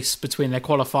in pace between their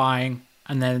qualifying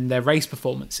and then their race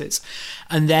performances.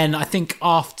 And then I think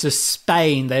after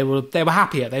Spain, they were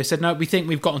happier. They said, no, we think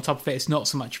we've got on top of it. It's not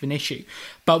so much of an issue.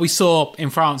 But we saw in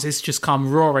France, it's just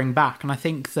come roaring back. And I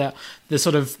think that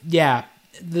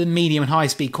the medium and high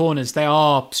speed corners, they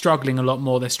are struggling a lot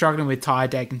more. They're struggling with tyre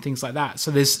deg and things like that.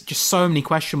 So there's just so many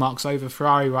question marks over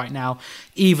Ferrari right now,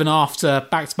 even after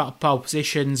back-to-back pole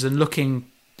positions and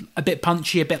looking a bit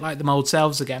punchy, a bit like them old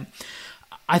selves again.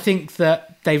 I think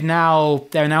that they're now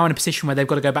in a position where they've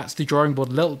got to go back to the drawing board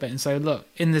a little bit and say, look,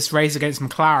 in this race against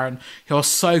McLaren, who are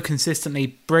so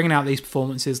consistently bringing out these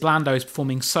performances, Lando is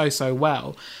performing so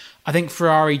well. I think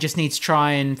Ferrari just needs to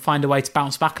try and find a way to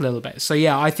bounce back a little bit. So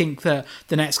yeah, I think that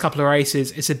the next couple of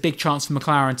races, it's a big chance for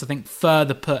McLaren to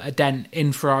further put a dent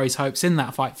in Ferrari's hopes in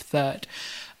that fight for third.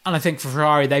 And I think for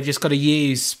Ferrari, they've just got to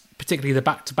use, particularly the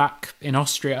back-to-back in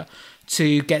Austria,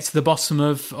 to get to the bottom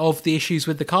of the issues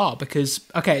with the car, because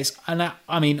it's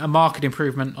a market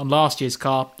improvement on last year's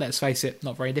car, let's face it,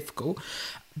 not very difficult,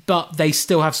 but they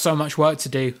still have so much work to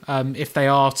do if they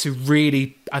are to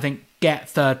really, I think, get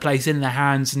third place in their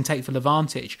hands and take full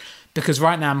advantage, because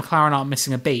right now McLaren aren't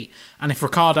missing a beat, and if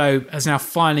Ricciardo has now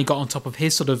finally got on top of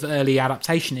his sort of early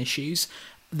adaptation issues,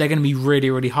 they're going to be really,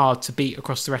 really hard to beat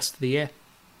across the rest of the year.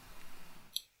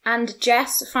 And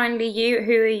Jess, finally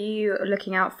who are you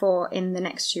looking out for in the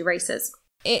next 2 races?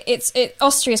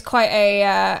 Austria is quite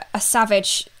a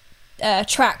savage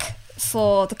track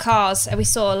for the cars. We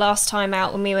saw last time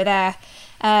out when we were there,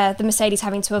 the Mercedes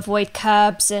having to avoid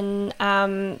curbs, and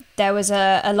there was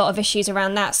a lot of issues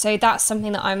around that. So that's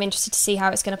something that I'm interested to see how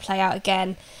it's going to play out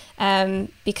again,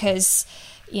 because,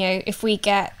 you know, if we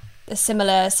get a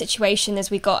similar situation as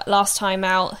we got last time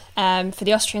out for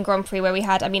the Austrian Grand Prix, where we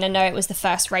had, I mean, I know it was the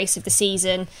first race of the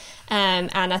season,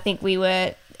 and I think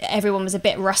everyone was a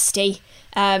bit rusty,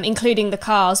 including the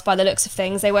cars by the looks of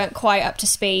things. They weren't quite up to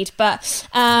speed, but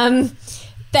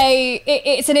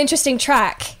it's an interesting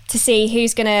track to see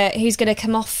who's gonna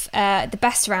come off the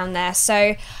best around there.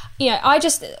 So, you know,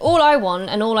 all I want,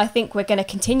 and all I think we're going to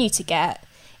continue to get,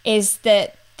 is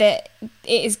that it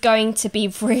is going to be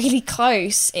really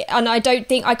close, and I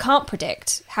can't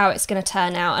predict how it's going to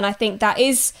turn out, and I think that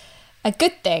is a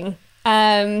good thing.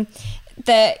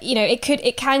 That, you know, it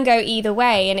can go either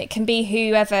way, and it can be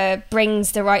whoever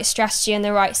brings the right strategy and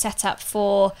the right setup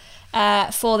for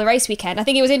the race weekend. I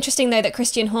think it was interesting though that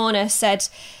Christian Horner said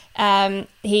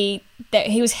he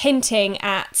was hinting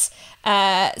at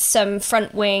some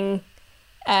front wing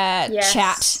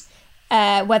chat.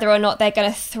 Whether or not they're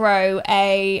going to throw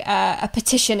a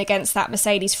petition against that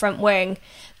Mercedes front wing.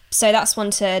 So that's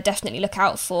one to definitely look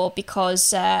out for,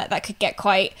 because that could get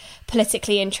quite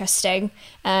politically interesting.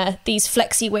 These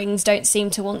flexi wings don't seem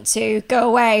to want to go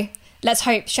away. Let's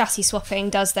hope chassis swapping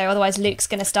does, though. Otherwise, Luke's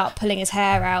going to start pulling his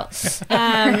hair out. So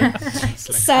I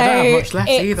don't have much left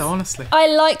either, honestly. I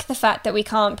like the fact that we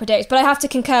can't predict, but I have to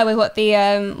concur with what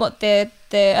the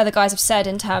other guys have said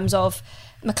in terms of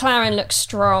McLaren looks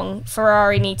strong.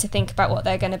 Ferrari need to think about what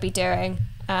they're going to be doing,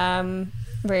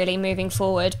 really moving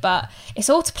forward. But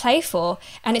it's all to play for,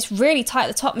 and it's really tight at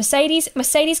the top.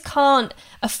 Mercedes can't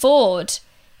afford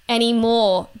any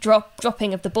more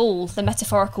dropping of the ball, the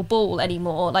metaphorical ball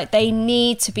anymore. Like, they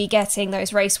need to be getting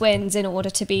those race wins in order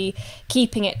to be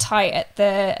keeping it tight at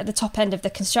the top end of the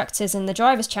Constructors and the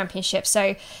Drivers' Championship.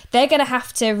 So they're going to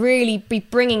have to really be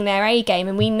bringing their A game,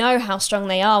 and we know how strong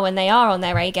they are when they are on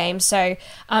their A game. So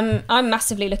I'm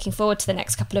massively looking forward to the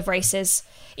next couple of races,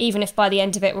 even if by the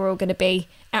end of it we're all going to be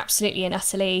absolutely and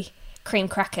utterly cream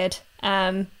crackered.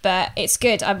 But it's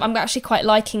good. I'm actually quite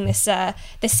liking this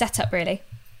setup, really.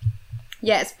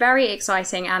 Yeah, it's very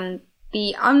exciting, and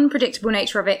the unpredictable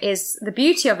nature of it is the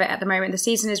beauty of it at the moment. The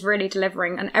season is really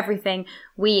delivering on everything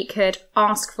we could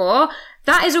ask for.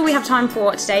 That is all we have time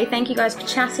for today. Thank you guys for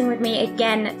chatting with me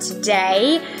again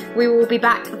today. We will be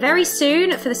back very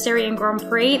soon for the Styrian Grand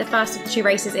Prix, the first of the 2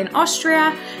 races in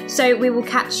Austria. So we will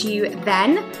catch you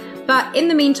then. But in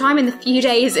the meantime, in the few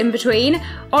days in between,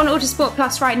 on Autosport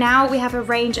Plus right now, we have a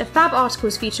range of fab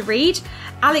articles for you to read.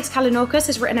 Alex Kalinauckas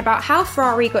has written about how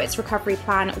Ferrari got its recovery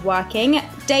plan working.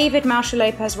 David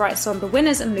Malsha-Lopez writes on the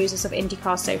winners and losers of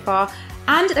IndyCar so far.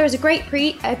 And there is a great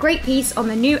piece on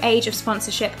the new age of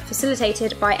sponsorship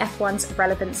facilitated by F1's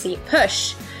Relevancy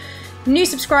Push. New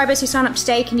subscribers who sign up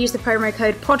today can use the promo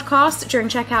code PODCAST during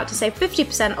checkout to save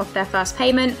 50% off their first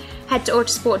payment. Head to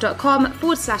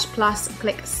autosport.com/plus,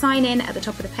 click sign in at the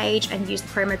top of the page and use the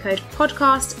promo code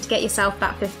PODCAST to get yourself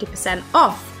that 50%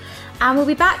 off. And we'll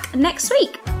be back next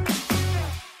week.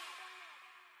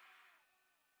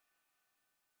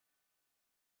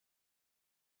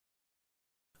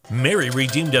 Mary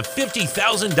redeemed a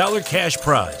 $50,000 cash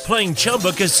prize playing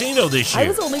Chumba Casino this year. I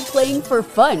was only playing for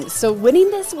fun, so winning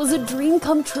this was a dream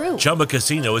come true. Chumba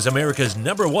Casino is America's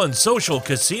 #1 social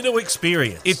casino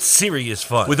experience. It's serious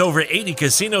fun. With over 80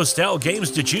 casino-style games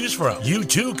to choose from, you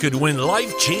too could win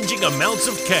life-changing amounts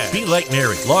of cash. Be like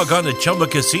Mary. Log on to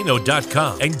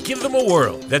ChumbaCasino.com and give them a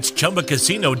whirl. That's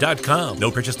ChumbaCasino.com.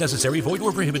 No purchase necessary. Void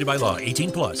where prohibited by law.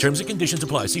 18+. Terms and conditions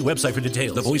apply. See website for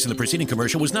details. The voice in the preceding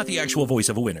commercial was not the actual voice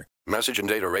of a winner. Message and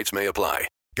data rates may apply.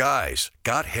 Guys,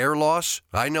 got hair loss?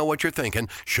 I know what you're thinking.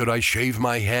 Should I shave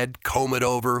my head, comb it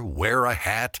over, wear a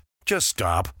hat? Just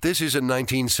stop. This isn't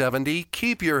 1970.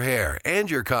 Keep your hair and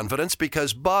your confidence,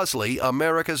 because Bosley,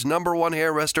 America's #1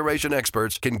 hair restoration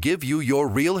experts, can give you your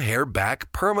real hair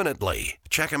back permanently.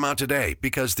 Check them out today,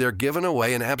 because they're giving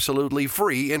away an absolutely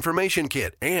free information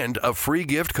kit and a free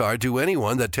gift card to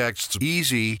anyone that texts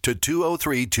EASY to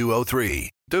 203203.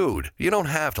 Dude, you don't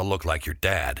have to look like your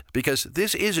dad, because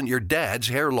this isn't your dad's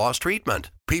hair loss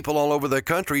treatment. People all over the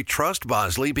country trust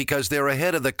Bosley because they're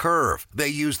ahead of the curve. They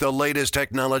use the latest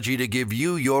technology to give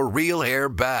you your real hair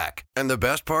back. And the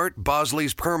best part?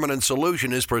 Bosley's permanent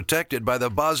solution is protected by the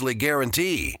Bosley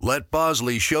Guarantee. Let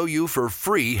Bosley show you for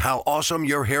free how awesome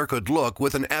your hair could look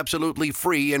with an absolutely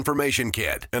free information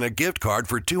kit and a gift card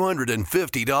for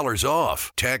 $250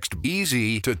 off. Text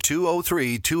EASY to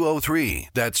 203203.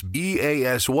 That's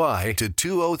BASY to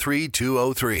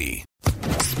 203203.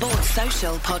 Sports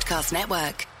Social Podcast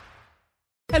Network.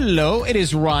 Hello, it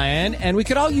is Ryan, and we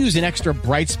could all use an extra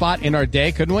bright spot in our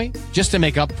day, couldn't we? Just to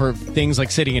make up for things like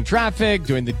sitting in traffic,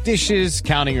 doing the dishes,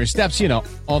 counting your steps, you know,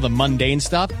 all the mundane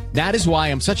stuff. That is why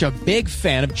I'm such a big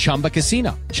fan of Chumba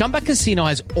Casino. Chumba Casino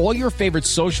has all your favorite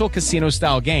social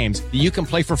casino-style games that you can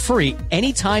play for free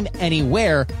anytime,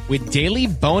 anywhere with daily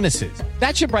bonuses.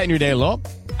 That should brighten your day a little.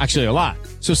 Actually, a lot.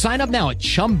 So sign up now at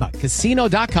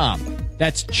ChumbaCasino.com.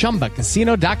 That's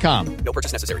ChumbaCasino.com. No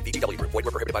purchase necessary. VGW Group. Void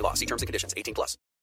where prohibited by law. See terms and conditions. 18+.